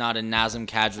decision is not a Nazem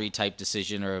Kadri type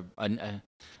decision or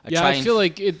I feel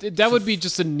like that would be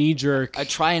just a knee-jerk. I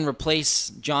try and replace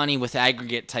Johnny with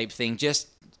aggregate type thing. Just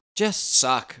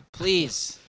suck,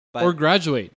 please. Or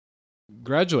graduate.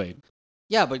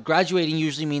 Yeah, but graduating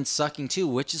usually means sucking too,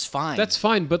 which is fine. That's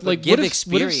fine, but like, what if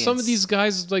some of these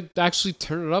guys like actually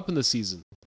turn it up in the season?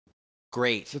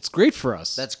 Great. That's great for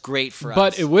us.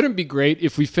 But it wouldn't be great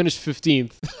if we finished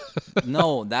 15th.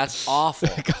 No, that's awful.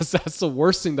 Because that's the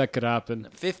worst thing that could happen.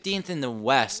 15th in the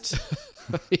West.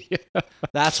 Yeah.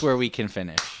 That's where we can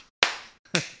finish.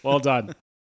 Well done.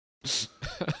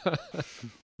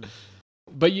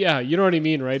 But yeah, you know what I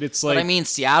mean, right? It's like, but I mean,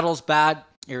 Seattle's bad.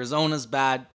 Arizona's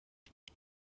bad.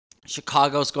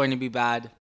 Chicago's going to be bad.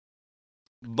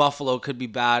 Buffalo could be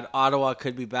bad. Ottawa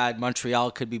could be bad.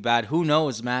 Montreal could be bad. Who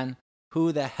knows, man?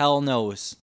 Who the hell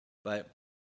knows? But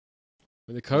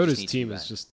the Coyotes team is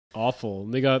just awful.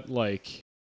 And they got like...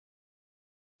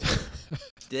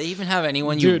 Do they even have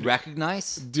anyone you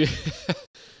recognize?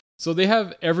 So they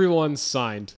have everyone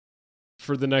signed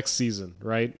for the next season,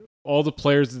 right? All the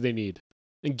players that they need.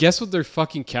 And guess what their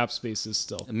fucking cap space is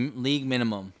still? League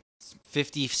minimum,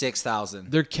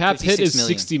 56,000. Their cap hit is 56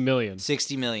 60 million.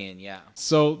 60 million, yeah.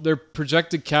 So their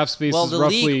projected cap space Well, is the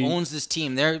roughly. league owns this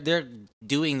team. They're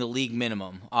doing the league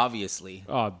minimum, obviously.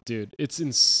 Oh, dude, it's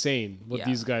insane what Yeah.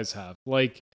 these guys have.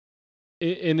 Like,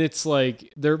 and it's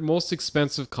like their most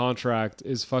expensive contract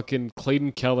is fucking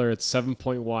Clayton Keller at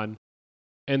 7.1,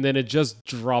 and then it just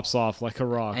drops off like a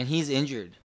rock. And he's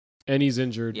injured. And he's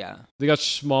injured. Yeah. They got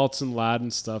Schmaltz and Ladd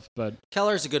and stuff, but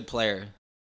Keller's a good player.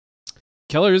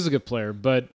 Keller is a good player.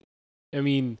 But I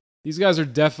mean, these guys are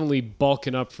definitely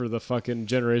bulking up for the fucking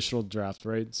generational draft,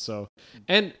 right? So,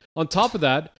 and on top of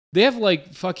that, they have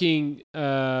like fucking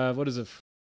what is it?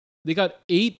 They got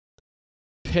 8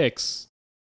 picks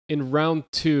in round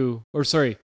 2, or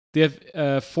sorry, they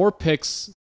have 4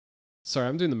 picks. Sorry,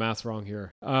 I'm doing the math wrong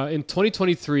here. In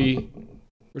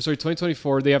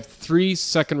 2024, they have 3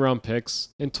 second-round picks.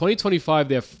 In 2025,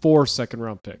 they have 4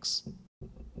 second-round picks.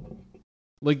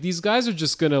 Like, these guys are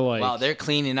just gonna like. Wow, they're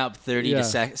cleaning up 30 to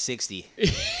 60.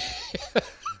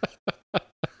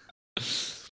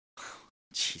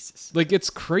 Jesus. Like, it's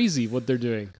crazy what they're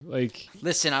doing. Like,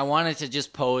 Listen, I wanted to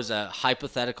just pose a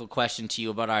hypothetical question to you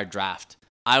about our draft.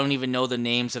 I don't even know the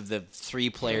names of the 3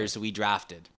 players that we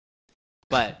drafted.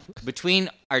 But between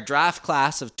our draft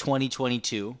class of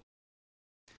 2022,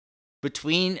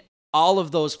 between all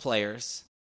of those players,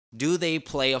 do they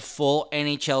play a full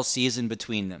NHL season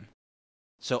between them?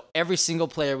 So every single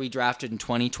player we drafted in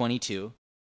 2022,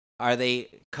 are they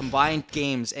combined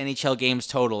games, NHL games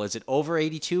total? Is it over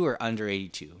 82 or under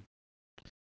 82?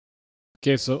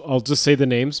 okay, so I'll just say the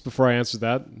names before I answer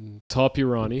that. Topi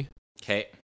Ronnie Okay.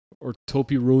 or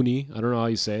Topi Rooney. I don't know how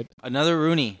you say it. Another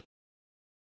Rooney.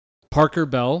 Parker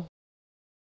Bell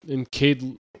and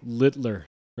Cade Littler,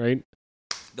 right?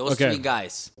 Those Okay. 3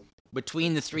 guys.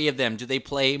 Between the 3 of them, do they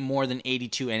play more than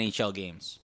 82 NHL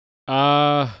games?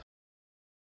 I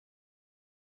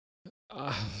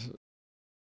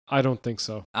don't think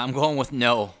so. I'm going with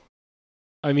no.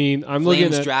 I mean, I'm Flames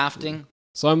looking at drafting.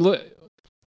 so I'm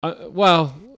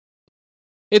well,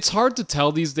 it's hard to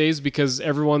tell these days because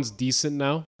everyone's decent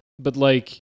now. But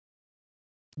like,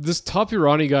 this Topi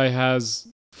Ronnie guy has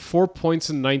 4 points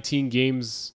in 19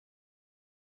 games.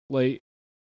 Like,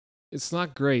 it's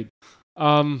not great.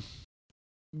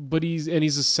 But he's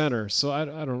a center, so I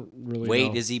don't really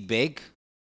Wait, know. is he big?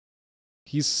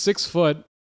 He's 6 foot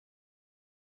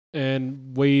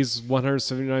and weighs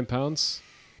 179 pounds.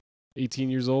 18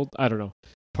 years old. I don't know.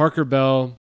 Parker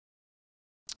Bell,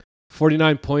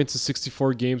 49 points in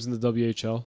 64 games in the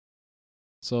WHL.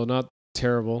 So not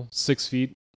terrible. 6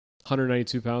 feet,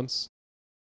 192 pounds.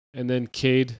 And then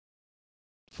Cade,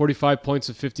 45 points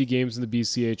in 50 games in the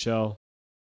BCHL.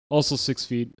 Also 6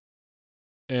 feet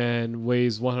and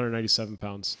weighs 197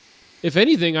 pounds. If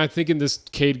anything, I'm thinking this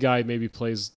Cade guy maybe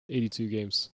plays 82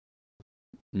 games.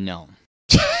 No.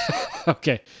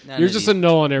 Okay. None You're of just these- a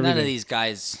no on everything. None of these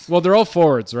guys. Well, they're all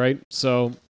forwards, right?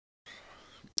 So,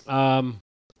 Yeah.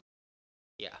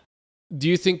 do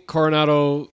you think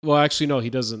Coronado? Well, actually, no,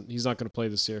 he doesn't. He's not going to play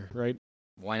this year, right?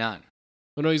 Why not?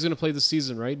 Oh no, he's going to play this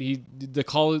season, right?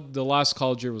 The last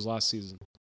college year was last season.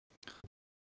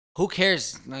 Who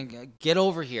cares? Like, get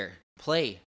over here.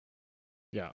 Play.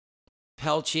 Yeah.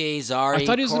 Peltier, Zari, I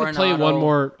thought he was going to play Coronado, one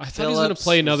more. I thought he was going to Phillips,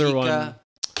 play another Ruzicka.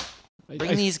 one.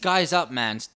 Bring these guys up,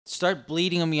 man. Start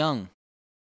bleeding them young.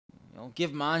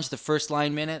 Give Monge the first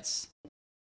line minutes.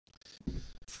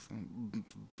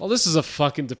 Well, this is a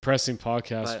fucking depressing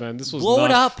podcast, But man. This was blow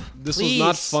not, it up. This please. was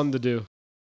not fun to do.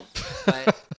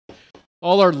 But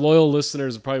All our loyal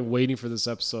listeners are probably waiting for this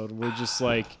episode. We're just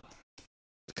like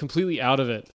completely out of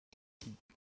it.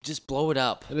 just blow it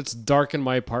up. And it's dark in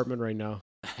my apartment right now.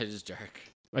 It is dark.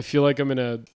 I feel like I'm in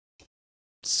a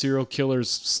serial killer's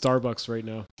Starbucks right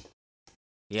now. My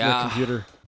Yeah. computer.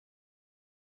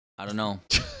 I don't know.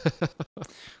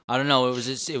 I don't know. It was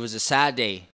a sad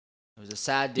day. It was a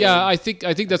sad day. Yeah, I think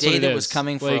that's a day what it that is. was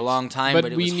coming for Like, a long time, but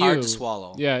but it we was hard knew. to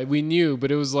swallow. Yeah, we knew,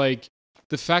 but it was like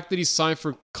the fact that he signed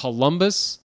for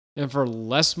Columbus and for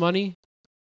less money.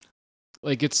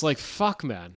 Like, it's like, fuck,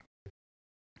 man.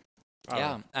 I don't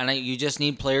Yeah, know. and you just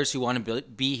need players who want to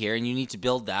be here, and you need to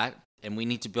build that, and we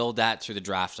need to build that through the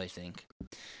draft, I think.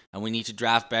 And we need to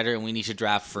draft better, and we need to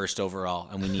draft first overall,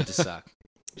 and we need to suck.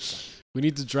 We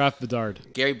need to draft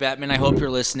Bedard. Gary Bettman, I hope you're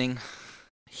listening.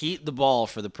 Heat the ball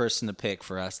for the person to pick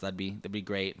for us. That'd be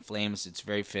great. Flames, it's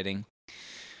very fitting.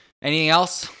 Anything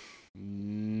else?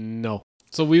 No.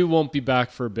 So we won't be back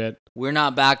for a bit. We're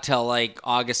not back till like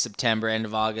August, September, end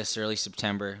of August, early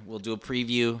September. We'll do a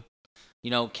preview.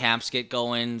 Camps get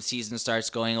going, season starts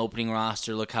going, opening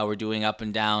roster, look how we're doing up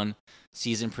and down,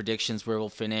 season predictions, where we'll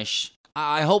finish,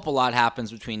 I hope a lot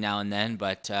happens between now and then.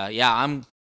 But yeah, I'm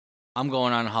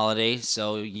going on holiday,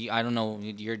 so I don't know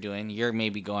what you're doing. You're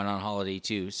maybe going on holiday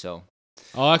too, so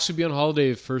I'll actually be on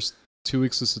holiday the first 2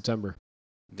 weeks of September.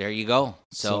 there you go.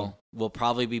 So So- we'll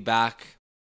probably be back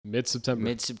Mid-September.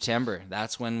 mid-September.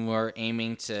 That's when we're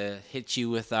aiming to hit you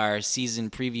with our season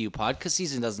preview pod, because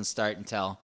season doesn't start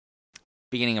until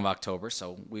beginning of October,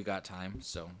 so we got time.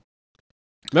 So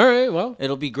All right, well.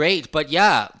 it'll be great. But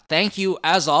yeah, thank you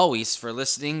as always for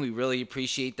listening. We really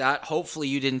appreciate that. Hopefully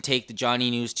you didn't take the Johnny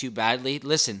news too badly.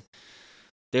 Listen,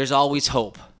 there's always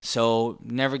hope. So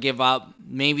never give up.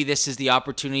 Maybe this is the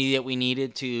opportunity that we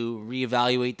needed to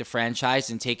reevaluate the franchise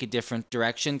and take a different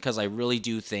direction, because I really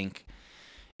do think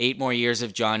 8 more years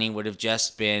of Johnny would have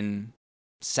just been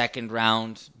second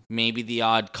round, maybe the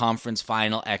odd conference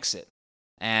final exit.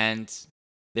 And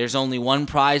there's only one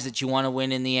prize that you want to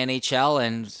win in the NHL,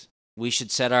 and we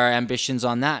should set our ambitions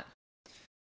on that.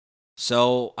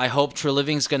 So I hope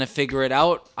Treliving's going to figure it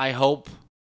out. I hope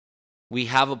we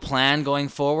have a plan going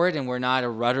forward and we're not a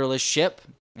rudderless ship.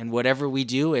 And whatever we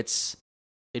do, it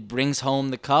brings home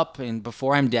the cup and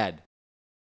before I'm dead.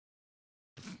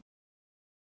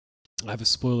 I have a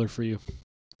spoiler for you.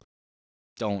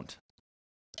 Don't.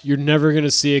 You're never going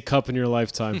to see a cup in your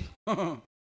lifetime. And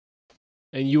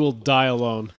you will die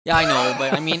alone. Yeah, I know,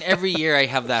 but I mean, every year I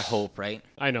have that hope, right?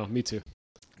 I know, me too.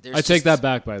 There's I take just that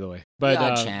back, by the way. But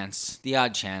the odd chance. The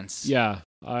odd chance. yeah,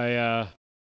 I'm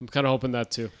kind of hoping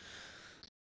that too.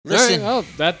 Listen, All right,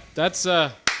 well, that's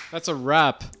a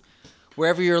wrap.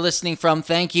 wherever you're listening from,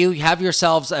 thank you. Have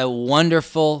yourselves a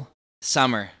wonderful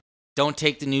summer. Don't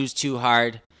take the news too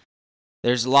hard.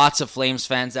 There's lots of Flames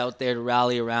fans out there to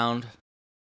rally around.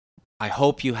 I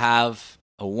hope you have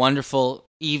a wonderful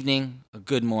evening, a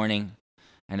good morning,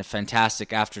 and a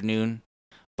fantastic afternoon.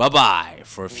 Bye-bye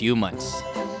for a few months.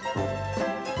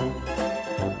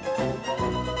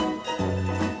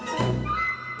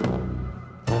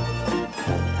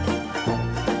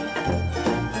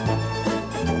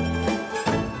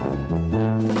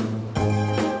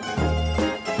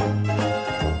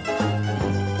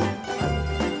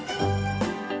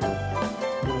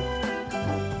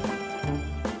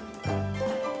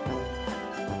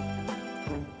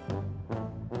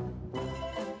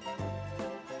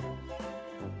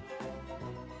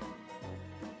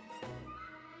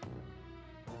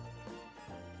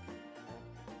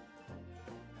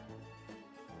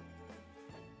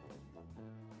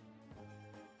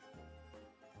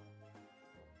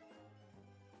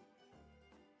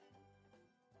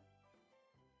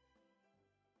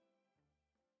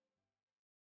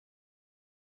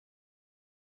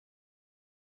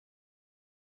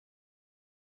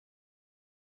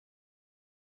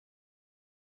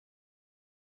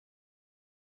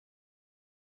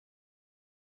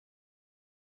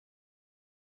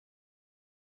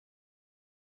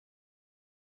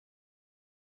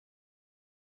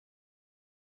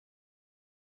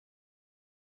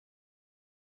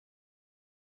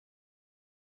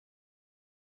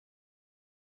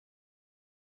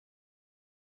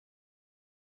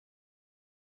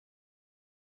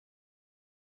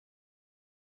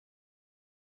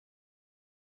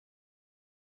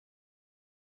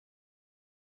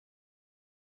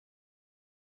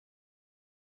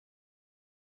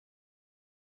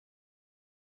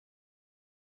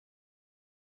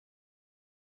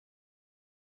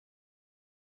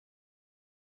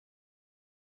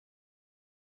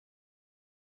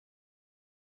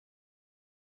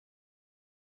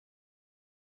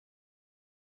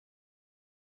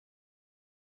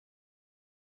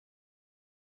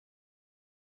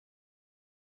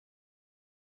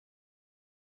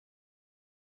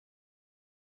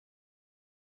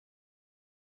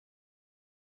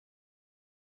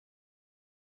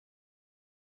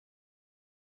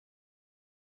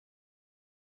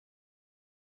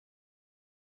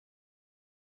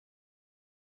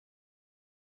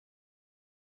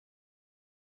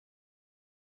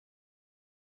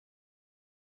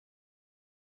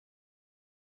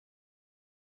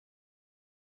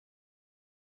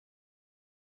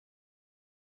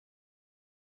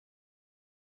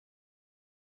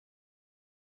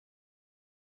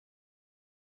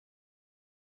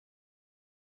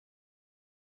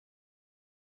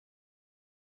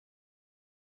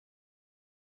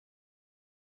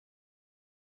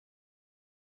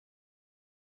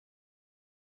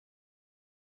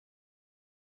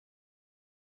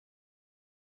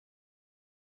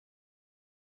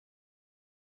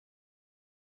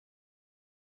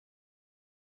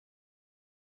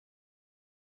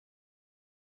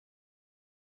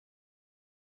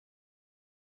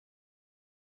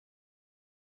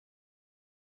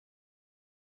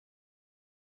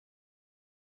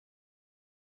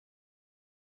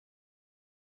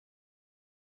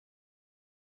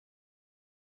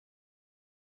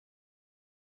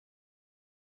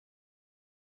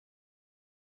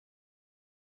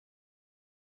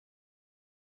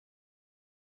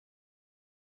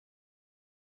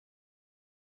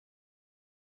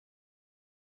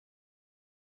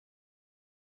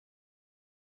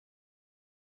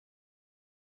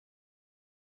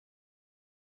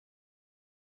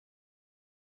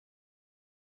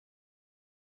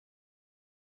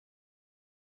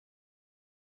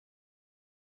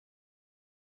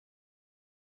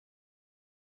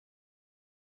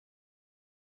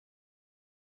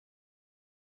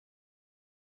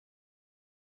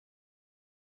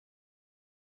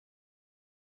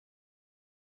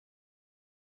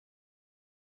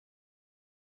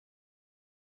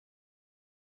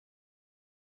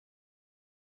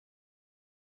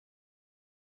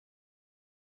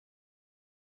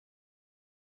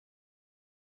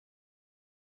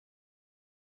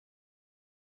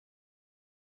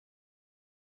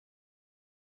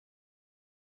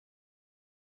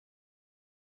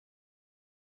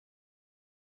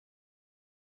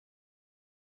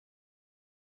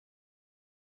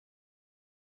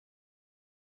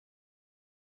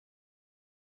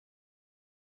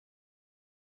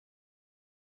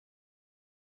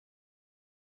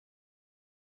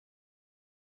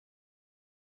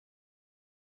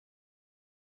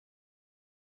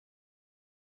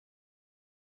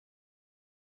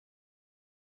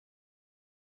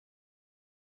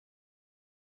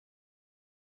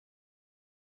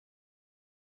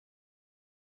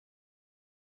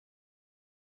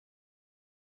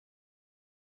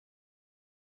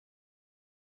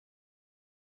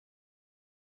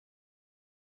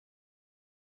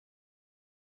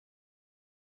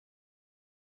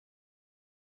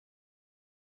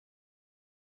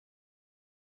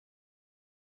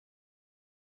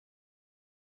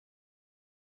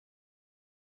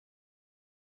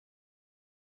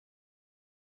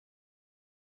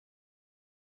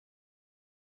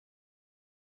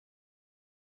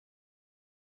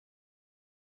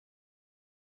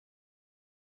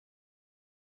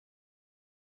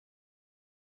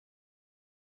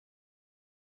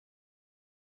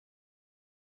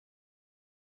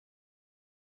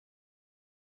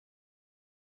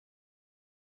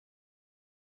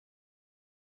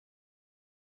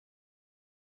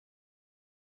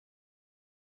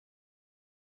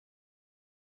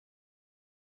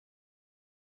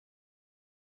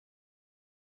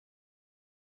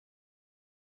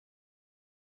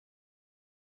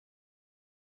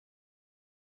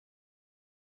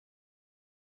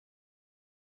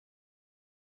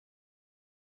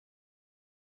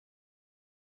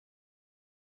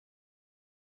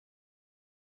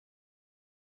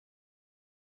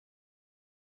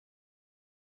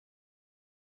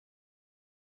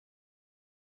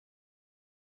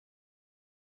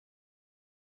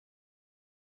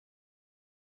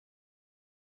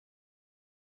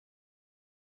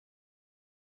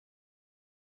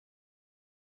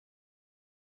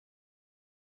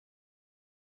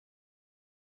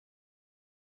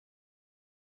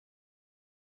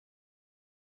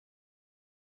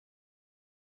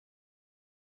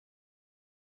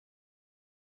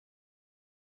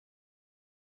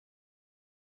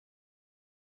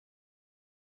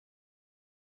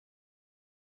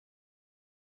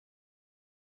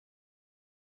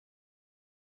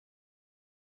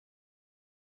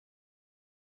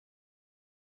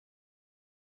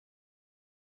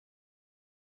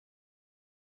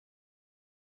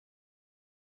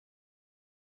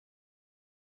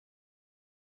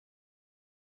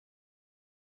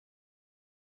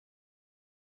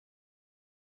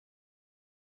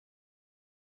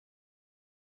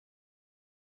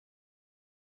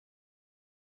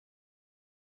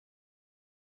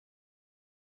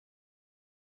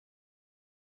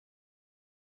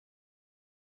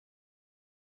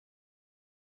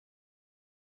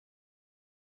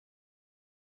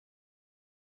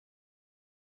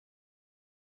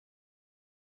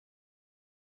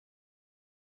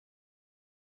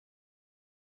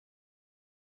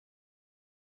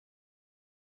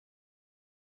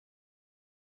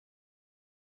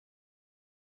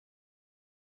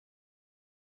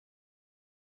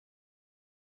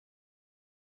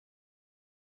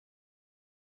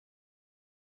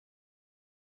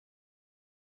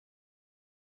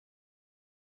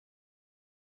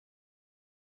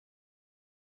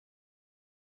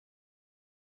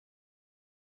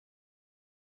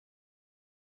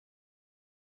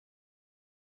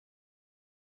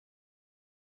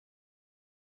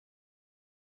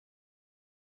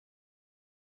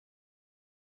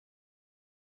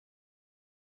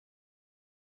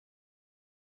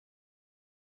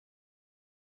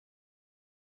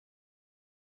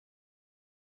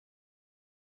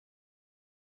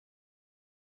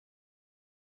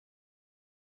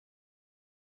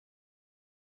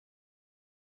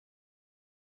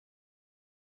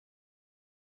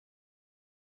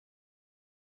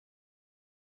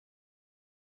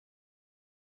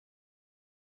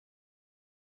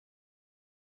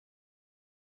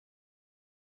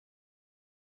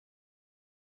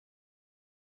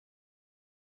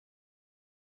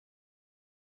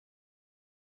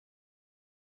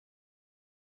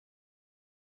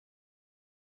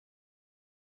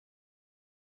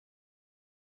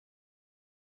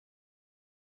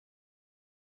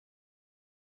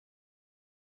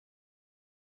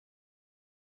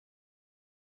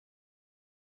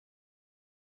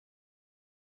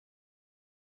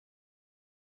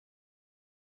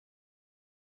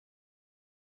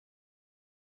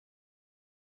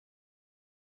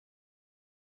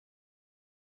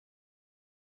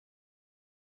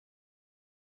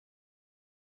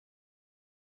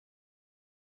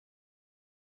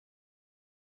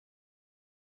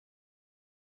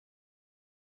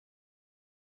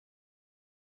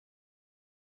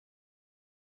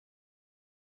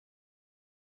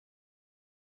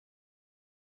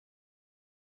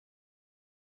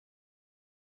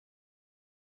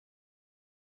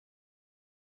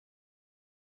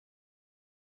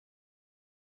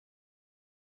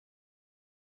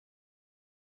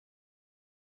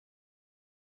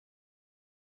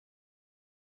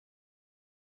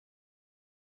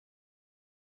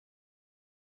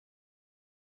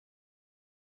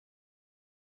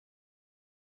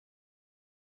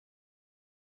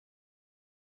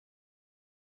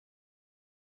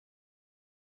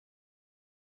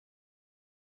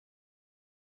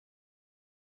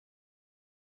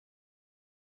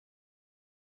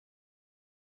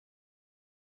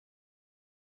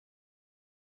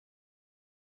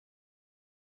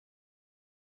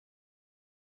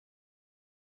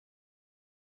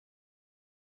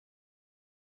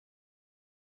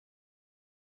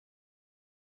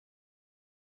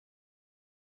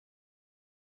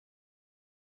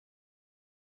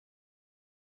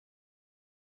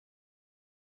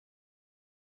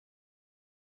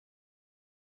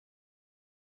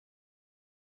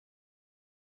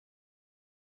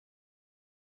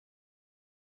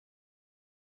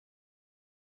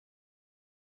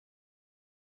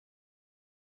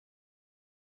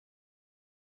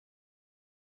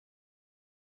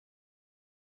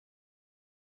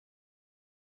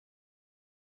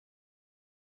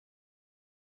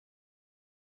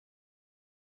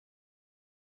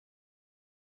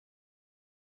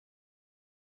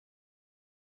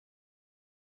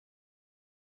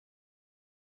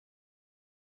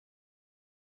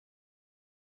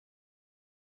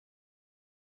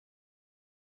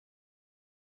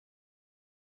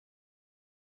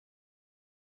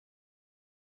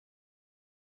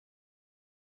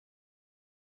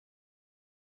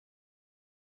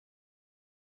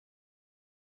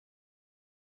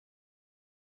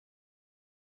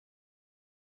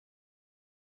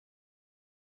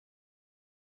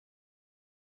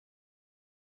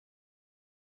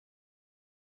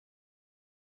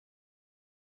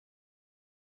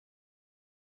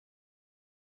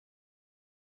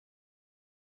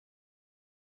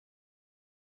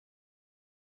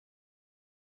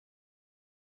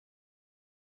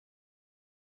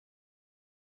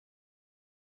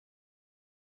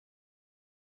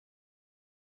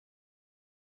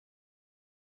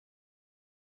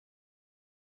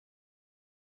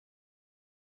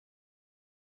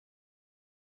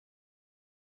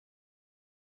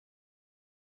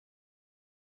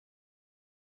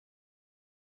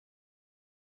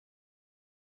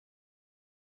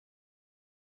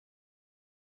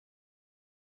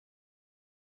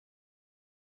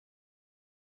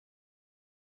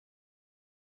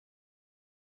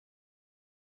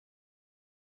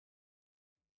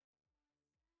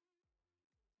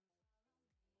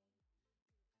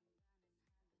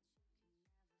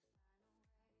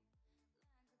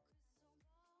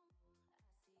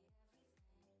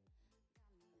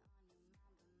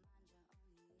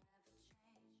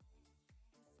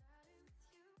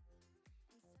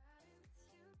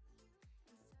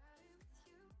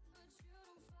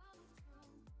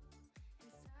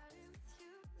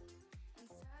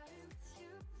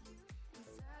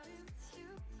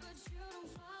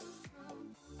 don't follow through.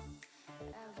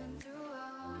 I've been through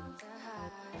all the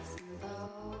highs and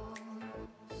lows,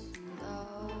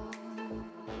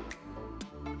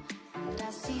 and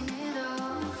I've seen it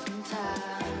all from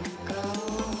time ago.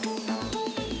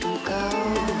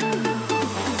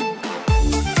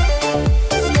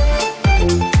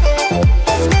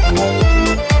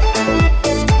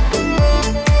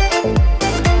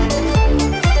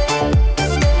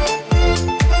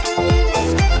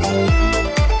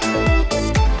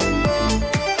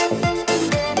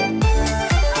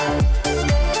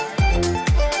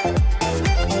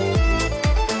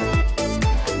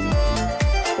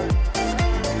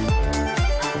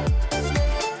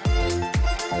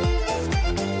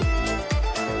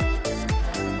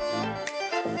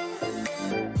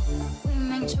 We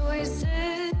make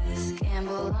choices,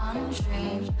 gamble on a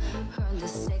dream. Heard the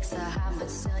stakes are high, but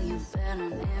still you bet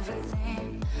on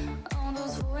everything. All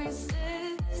those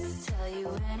voices tell you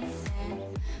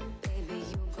anything. Baby,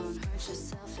 you